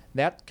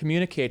 That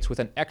communicates with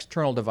an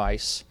external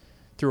device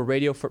through a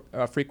radio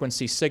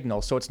frequency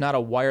signal. So it's not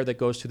a wire that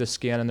goes to the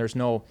skin, and there's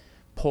no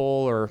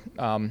pull or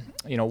wire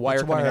it's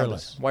coming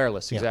wireless. out.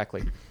 Wireless, Yeah.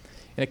 exactly.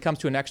 And it comes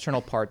to an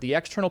external part. The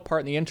external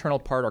part and the internal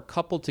part are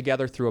coupled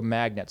together through a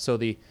magnet. So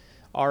the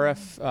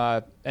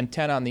RF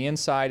antenna on the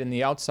inside and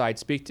the outside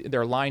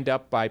they're lined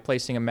up by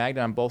placing a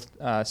magnet on both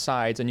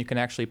sides, and you can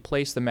actually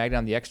place the magnet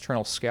on the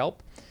external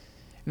scalp.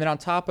 And then on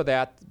top of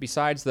that,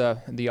 besides the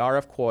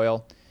RF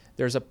coil,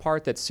 there's a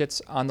part that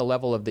sits on the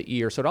level of the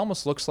ear. So it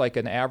almost looks like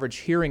an average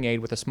hearing aid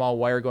with a small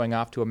wire going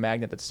off to a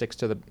magnet that sticks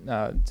to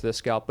the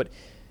scalp. But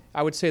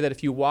I would say that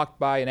if you walked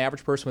by an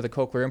average person with a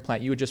cochlear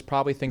implant, you would just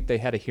probably think they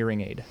had a hearing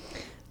aid.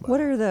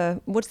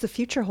 What's the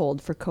future hold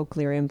for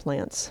cochlear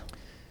implants?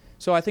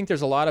 So I think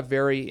there's a lot of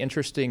very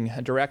interesting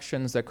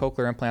directions that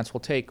cochlear implants will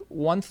take.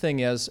 One thing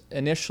is,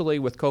 initially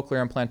with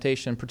cochlear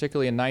implantation,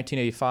 particularly in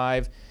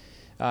 1985,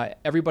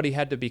 everybody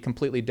had to be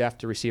completely deaf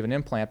to receive an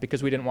implant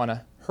because we didn't want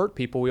to hurt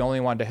people, we only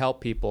wanted to help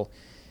people.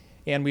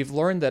 And we've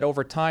learned that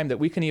over time that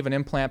we can even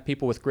implant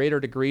people with greater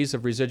degrees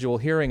of residual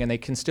hearing, and they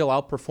can still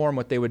outperform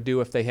what they would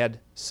do if they had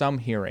some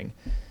hearing.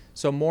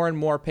 So more and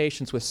more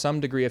patients with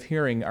some degree of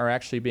hearing are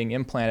actually being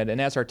implanted.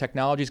 And as our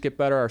technologies get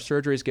better, our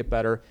surgeries get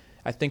better,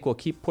 I think we'll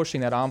keep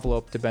pushing that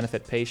envelope to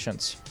benefit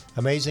patients.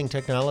 Amazing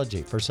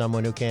technology for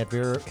someone who can't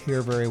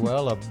hear very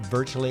well of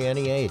virtually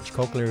any age,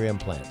 cochlear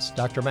implants.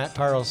 Dr. Matt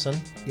Carlson,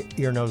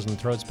 ear, nose, and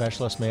throat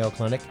specialist, Mayo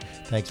Clinic,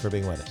 thanks for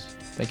being with us.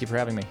 Thank you for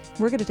having me.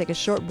 We're going to take a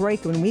short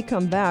break. When we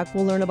come back,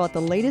 we'll learn about the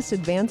latest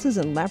advances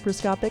in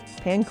laparoscopic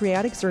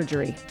pancreatic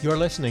surgery. You're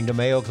listening to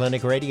Mayo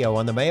Clinic Radio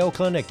on the Mayo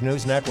Clinic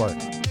News Network.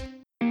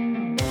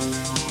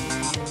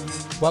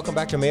 Welcome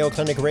back to Mayo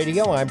Clinic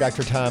Radio. I'm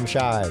Dr. Tom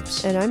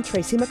Shives. And I'm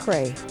Tracy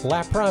McRae.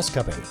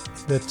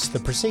 Laparoscopy. That's the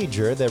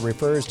procedure that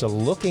refers to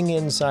looking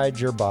inside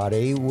your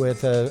body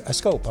with a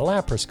scope, a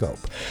laparoscope.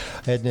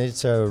 And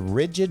it's a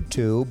rigid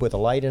tube with a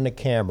light and a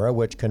camera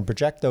which can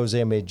project those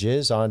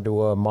images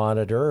onto a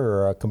monitor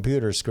or a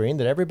computer screen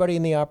that everybody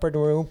in the operating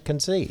room can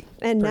see.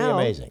 And Pretty now,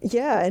 amazing.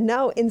 Yeah, and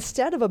now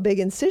instead of a big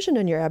incision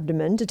in your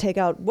abdomen to take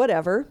out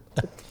whatever,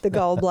 the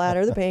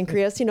gallbladder, the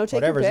pancreas, take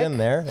whatever's your pick, in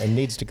there and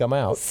needs to come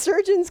out.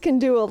 surgeons can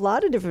do a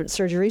lot of different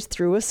surgeries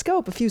through a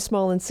scope, a few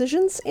small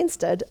incisions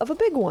instead of a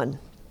big one.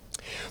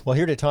 Well,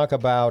 here to talk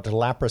about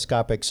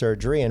laparoscopic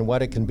surgery and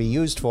what it can be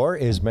used for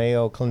is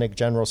Mayo Clinic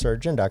General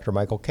Surgeon, Dr.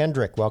 Michael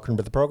Kendrick. Welcome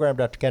to the program,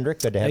 Dr. Kendrick.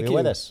 Good to have you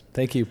with us.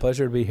 Thank you.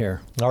 Pleasure to be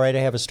here. All right, I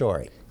have a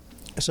story.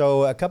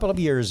 So a couple of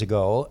years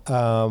ago,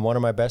 one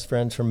of my best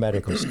friends from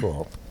medical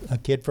school, a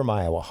kid from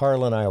Iowa,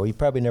 Harlan, Iowa. You've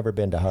probably never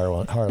been to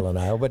Harlan,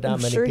 Iowa, but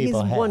not many sure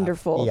people he's have.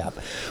 wonderful. Yeah,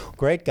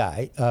 great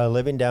guy,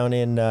 living down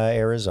in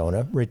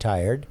Arizona,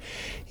 retired.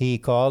 He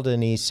called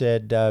and he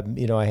said,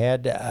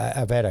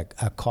 I've had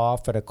a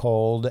cough and a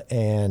cold,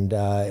 and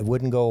it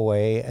wouldn't go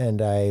away.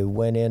 And I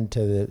went in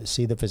to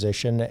see the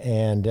physician,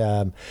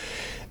 and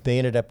they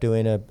ended up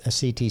doing a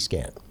CT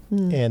scan,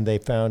 and they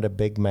found a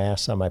big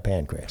mass on my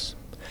pancreas.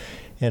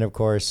 And of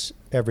course,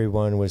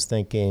 everyone was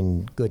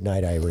thinking, good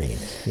night, Irene,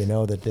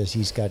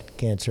 he's got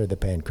cancer of the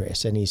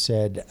pancreas. And he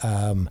said,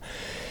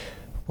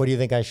 what do you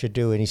think I should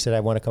do? And he said, I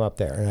want to come up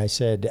there. And I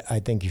said, I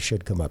think you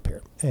should come up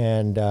here.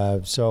 And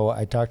so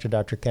I talked to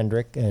Dr.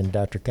 Kendrick, and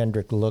Dr.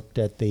 Kendrick looked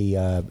at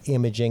the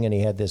imaging, and he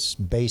had this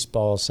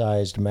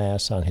baseball-sized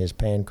mass on his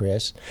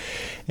pancreas.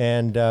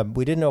 And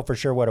we didn't know for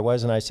sure what it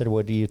was. And I said,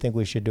 well, do you think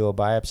we should do a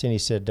biopsy? And he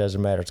said,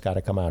 doesn't matter. It's got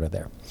to come out of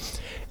there.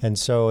 And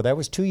so that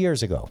was 2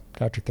 years ago,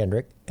 Dr.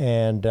 Kendrick.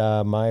 And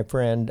my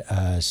friend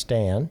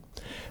Stan,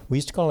 we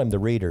used to call him the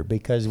reader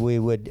because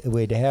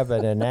we'd have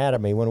an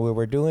anatomy. When we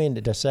were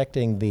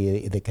dissecting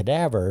the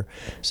cadaver,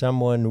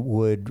 someone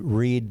would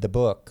read the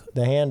book,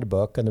 the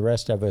handbook, and the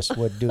rest of us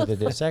would do the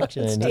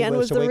dissection. Stan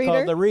was the reader? We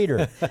called the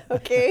reader.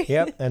 Okay.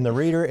 Yep, and the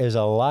reader is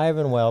alive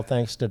and well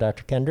thanks to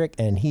Dr. Kendrick,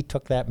 and he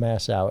took that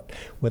mass out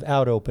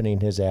without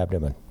opening his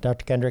abdomen.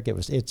 Dr. Kendrick,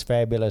 it's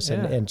fabulous,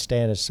 Yeah. and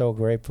Stan is so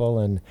grateful,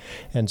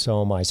 and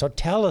so am I. So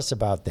tell us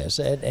about this,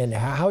 and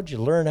how'd you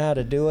learn how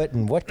to do it,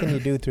 and what can you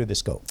do through the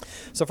scope?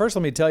 So first,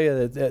 let me tell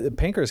you that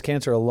pancreas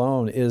cancer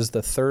alone is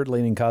the third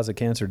leading cause of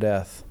cancer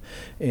death,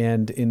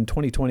 and in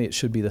 2020 it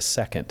should be the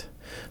second.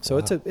 So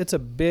Wow. it's a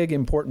big,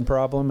 important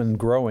problem and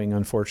growing,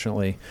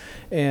 unfortunately.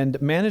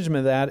 And management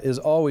of that has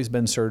always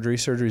been surgery.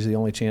 Surgery is the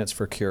only chance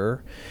for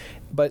cure.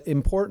 But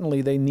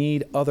importantly, they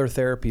need other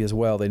therapy as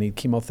well. They need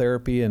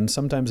chemotherapy, and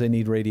sometimes they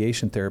need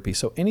radiation therapy.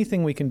 So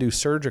anything we can do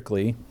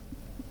surgically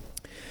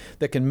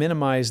that can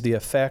minimize the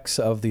effects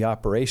of the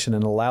operation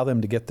and allow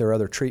them to get their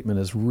other treatment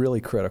is really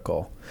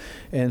critical.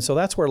 And so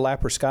that's where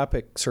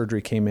laparoscopic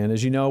surgery came in.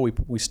 As you know,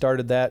 we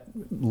started that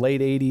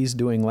late 80s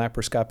doing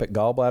laparoscopic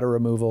gallbladder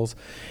removals,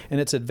 and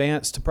it's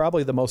advanced to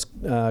probably the most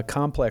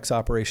complex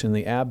operation in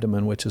the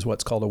abdomen, which is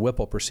what's called a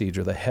Whipple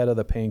procedure, the head of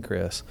the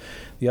pancreas.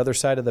 The other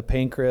side of the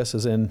pancreas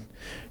is in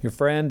your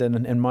friend,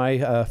 and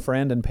my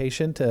friend and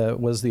patient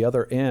was the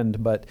other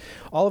end. But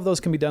all of those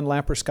can be done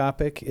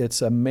laparoscopic.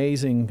 It's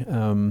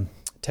amazing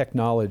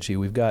technology.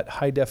 We've got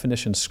high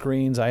definition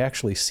screens. I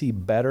actually see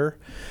better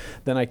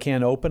than I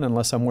can open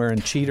unless I'm wearing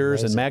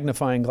cheaters and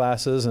magnifying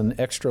glasses and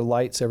extra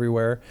lights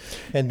everywhere.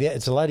 And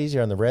it's a lot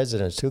easier on the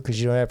residents too, because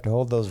you don't have to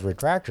hold those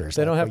retractors.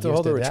 They don't have to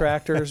hold the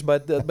retractors,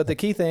 but the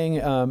key thing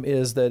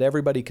is that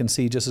everybody can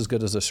see just as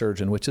good as a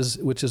surgeon, which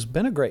has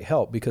been a great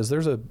help because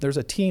there's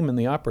a team in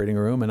the operating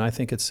room, and I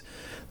think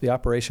the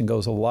operation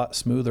goes a lot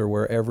smoother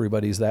where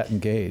everybody's that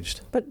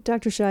engaged. But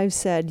Dr. Shives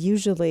said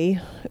usually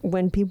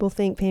when people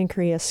think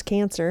pancreas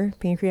cancer, cancer,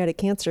 pancreatic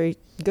cancer.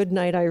 Good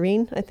night,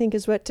 Irene, I think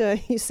is what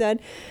you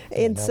said.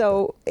 And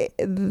so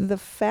the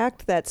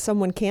fact that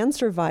someone can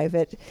survive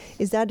it,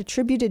 is that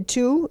attributed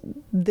to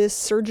this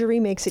surgery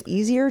makes it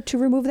easier to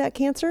remove that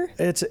cancer?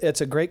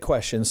 It's a great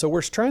question. So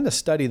we're trying to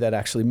study that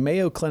actually.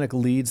 Mayo Clinic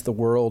leads the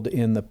world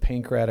in the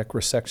pancreatic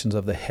resections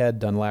of the head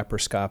done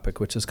laparoscopic,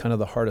 which is kind of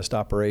the hardest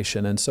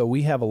operation. And so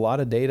we have a lot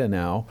of data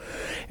now,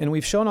 and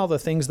we've shown all the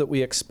things that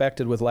we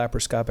expected with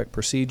laparoscopic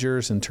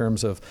procedures in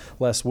terms of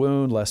less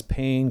wound, less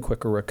pain,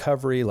 quicker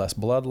recovery, less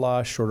blood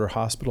loss, shorter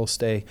hospital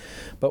stay.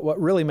 But what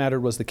really mattered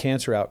was the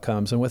cancer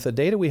outcomes. And with the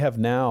data we have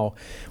now,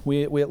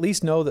 we at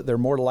least know that they're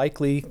more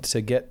likely to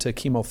get to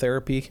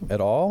chemotherapy at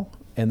all,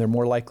 and they're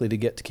more likely to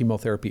get to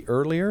chemotherapy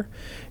earlier.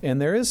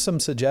 And there is some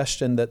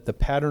suggestion that the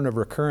pattern of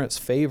recurrence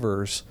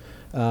favors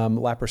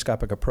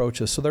laparoscopic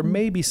approaches. So there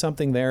may be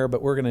something there,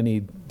 but we're going to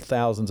need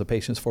thousands of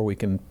patients before we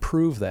can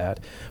prove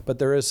that. But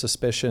there is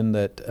suspicion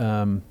that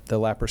the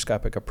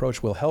laparoscopic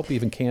approach will help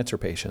even cancer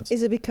patients.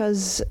 Is it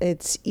because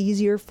it's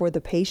easier for the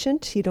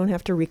patient? You don't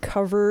have to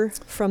recover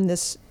from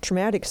this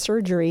traumatic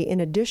surgery in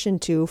addition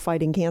to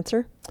fighting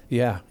cancer?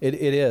 Yeah, it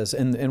is.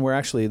 And we're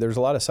actually, there's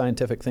a lot of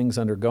scientific things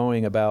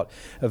undergoing about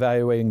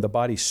evaluating the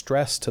body's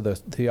stress to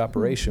the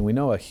operation. We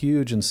know a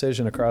huge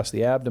incision across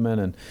the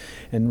abdomen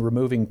and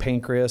removing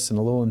pancreas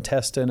and a little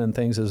intestine and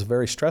things is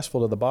very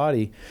stressful to the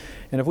body.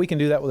 And if we can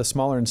do that with a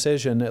smaller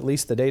incision, at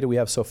least the data we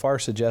have so far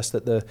suggests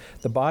that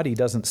the body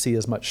doesn't see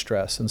as much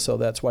stress. And so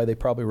that's why they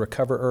probably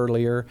recover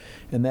earlier,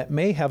 and that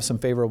may have some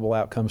favorable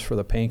outcomes for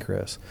the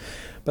pancreas.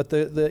 But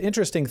the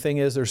interesting thing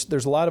is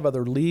there's a lot of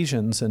other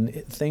lesions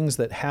and things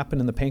that happen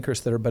in the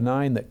pancreas that are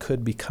benign that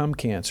could become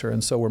cancer.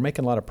 And so we're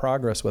making a lot of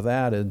progress with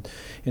that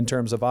in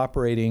terms of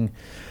operating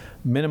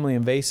minimally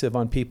invasive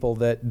on people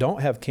that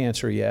don't have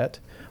cancer yet,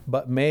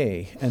 but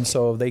may. And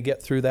so they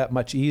get through that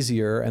much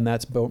easier, and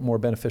that's more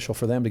beneficial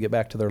for them to get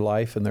back to their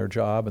life and their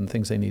job and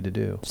things they need to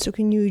do. So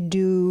can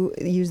you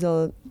use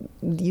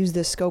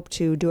the scope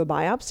to do a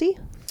biopsy?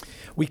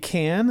 We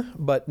can,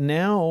 but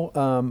now,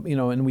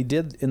 and we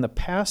did in the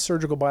past,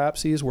 surgical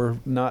biopsies were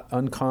not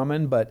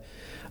uncommon, but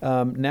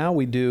now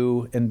we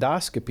do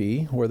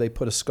endoscopy where they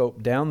put a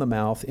scope down the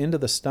mouth into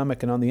the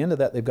stomach, and on the end of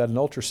that they've got an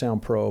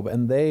ultrasound probe,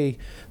 and the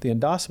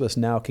endoscopist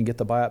now can get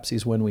the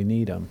biopsies when we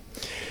need them.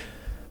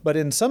 But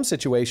in some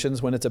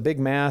situations, when it's a big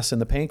mass in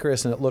the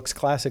pancreas and it looks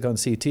classic on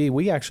CT,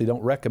 we actually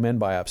don't recommend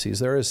biopsies.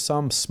 There is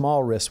some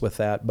small risk with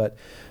that, but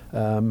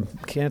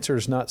cancer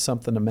is not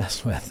something to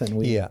mess with, and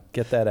we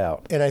get that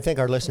out. And I think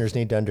our listeners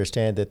need to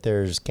understand that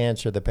there's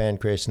cancer of the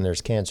pancreas and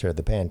there's cancer of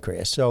the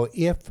pancreas. So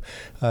if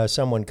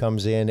someone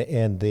comes in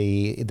and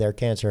their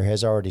cancer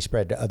has already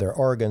spread to other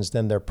organs,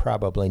 then they're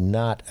probably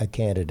not a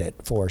candidate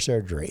for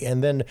surgery.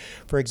 And then,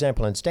 for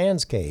example, in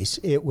Stan's case,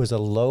 it was a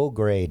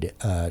low-grade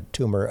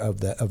tumor of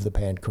the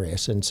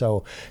pancreas, and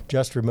so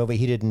just removing,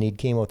 he didn't need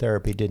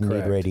chemotherapy, didn't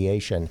Correct. need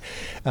radiation.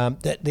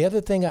 The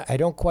other thing I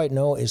don't quite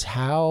know is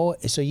how.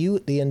 So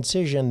the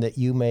incision that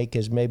you make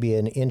is maybe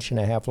 1.5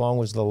 inches long,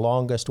 was the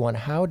longest one.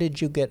 How did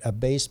you get a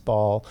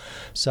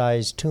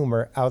baseball-sized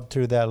tumor out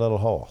through that little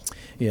hole?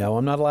 Yeah, well,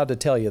 I'm not allowed to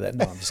tell you that.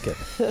 No, I'm just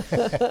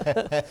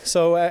kidding.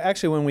 So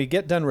actually, when we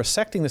get done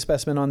resecting the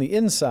specimen on the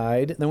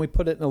inside, then we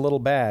put it in a little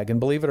bag. And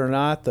believe it or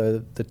not,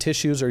 the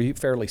tissues are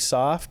fairly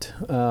soft,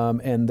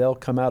 and they'll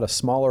come out a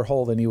smaller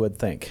hole than you would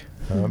think.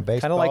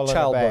 Kind of like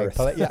childbirth.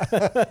 Yeah.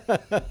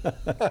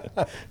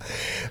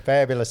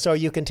 Fabulous. So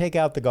you can take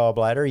out the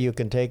gallbladder, you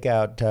can take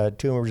out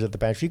tumors of the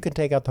pancreas, you can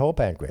take out the whole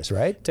pancreas,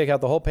 right? Take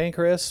out the whole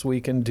pancreas. We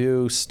can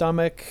do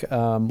stomach,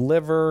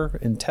 liver,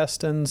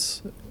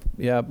 intestines.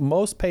 Yeah,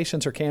 most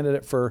patients are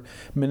candidate for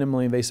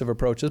minimally invasive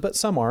approaches, but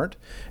some aren't.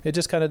 It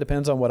just kind of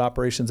depends on what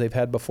operations they've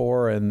had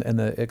before and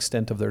the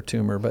extent of their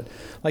tumor. But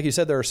like you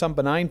said, there are some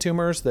benign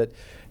tumors that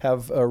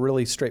have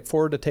really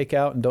straightforward to take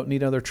out and don't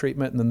need other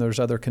treatment, and then there's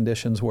other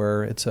conditions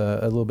where it's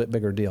a little bit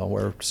bigger deal,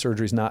 where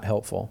surgery is not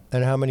helpful.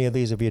 And how many of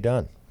these have you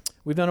done?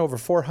 We've done over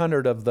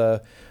 400 of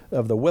the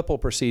Whipple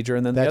procedure,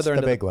 and then that's the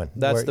other the big one.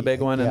 That's the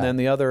big one, and then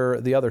the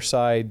other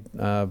side,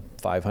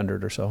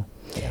 500 or so.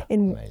 Yeah.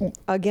 And Amazing.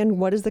 again,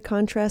 what is the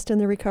contrast in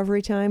the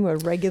recovery time? Or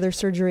regular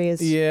surgery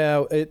is?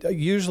 Yeah,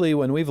 usually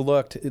when we've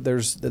looked,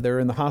 they're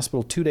in the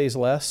hospital 2 days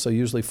less, so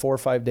usually 4 or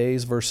 5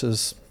 days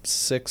versus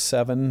 6,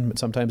 7,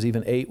 sometimes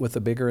even 8 with the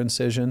bigger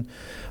incision.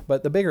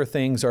 But the bigger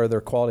things are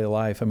their quality of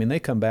life. I mean, they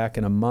come back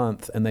in a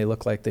month and they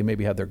look like they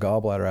maybe had their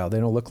gallbladder out. They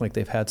don't look like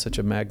they've had such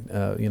a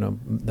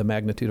the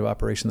magnitude of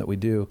operation that we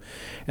do,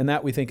 and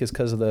that we think is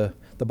because of the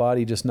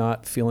body just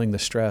not feeling the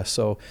stress.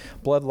 So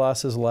blood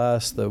loss is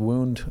less, the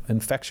wound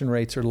infection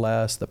rates are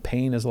less, the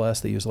pain is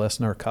less. They use less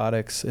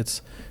narcotics.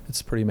 It's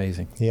pretty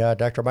amazing. Yeah,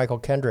 Dr. Michael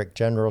Kendrick,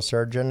 general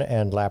surgeon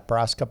and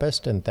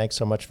laparoscopist, and thanks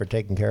so much for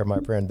taking care of my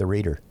friend, the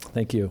reader.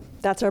 Thank you.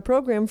 That's our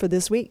program for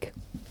this week.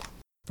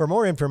 For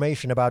more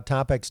information about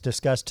topics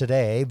discussed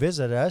today,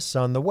 visit us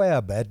on the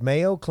web at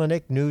Mayo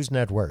Clinic News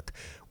Network,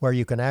 where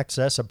you can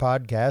access a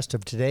podcast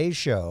of today's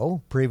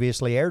show,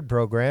 previously aired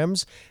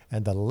programs,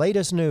 and the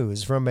latest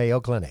news from Mayo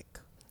Clinic.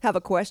 Have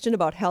a question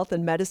about health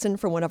and medicine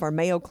for one of our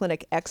Mayo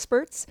Clinic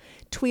experts?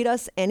 Tweet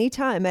us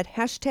anytime at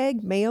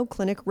hashtag Mayo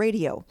Clinic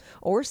Radio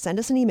or send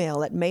us an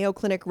email at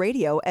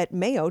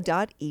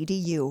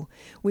mayoclinicradio@mayo.edu.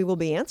 We will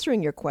be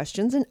answering your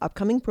questions in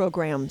upcoming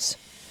programs.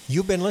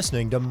 You've been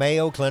listening to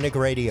Mayo Clinic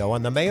Radio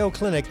on the Mayo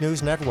Clinic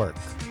News Network.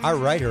 Our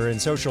writer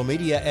and social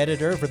media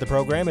editor for the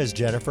program is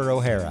Jennifer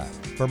O'Hara.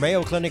 For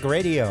Mayo Clinic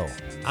Radio,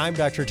 I'm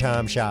Dr.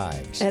 Tom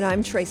Shives. And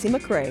I'm Tracy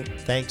McCray.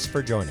 Thanks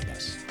for joining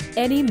us.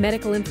 Any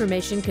medical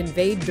information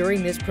conveyed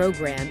during this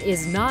program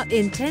is not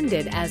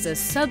intended as a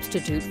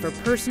substitute for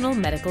personal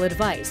medical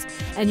advice,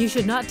 and you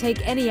should not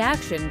take any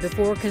action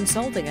before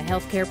consulting a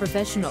healthcare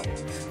professional.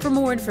 For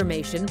more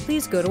information,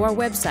 please go to our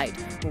website,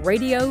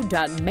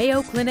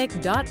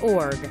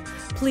 radio.mayoclinic.org.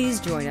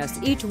 Please join us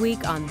each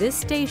week on this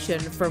station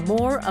for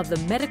more of the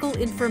medical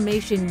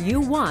information you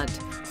want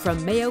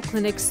from Mayo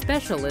Clinic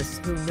specialists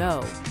who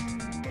know.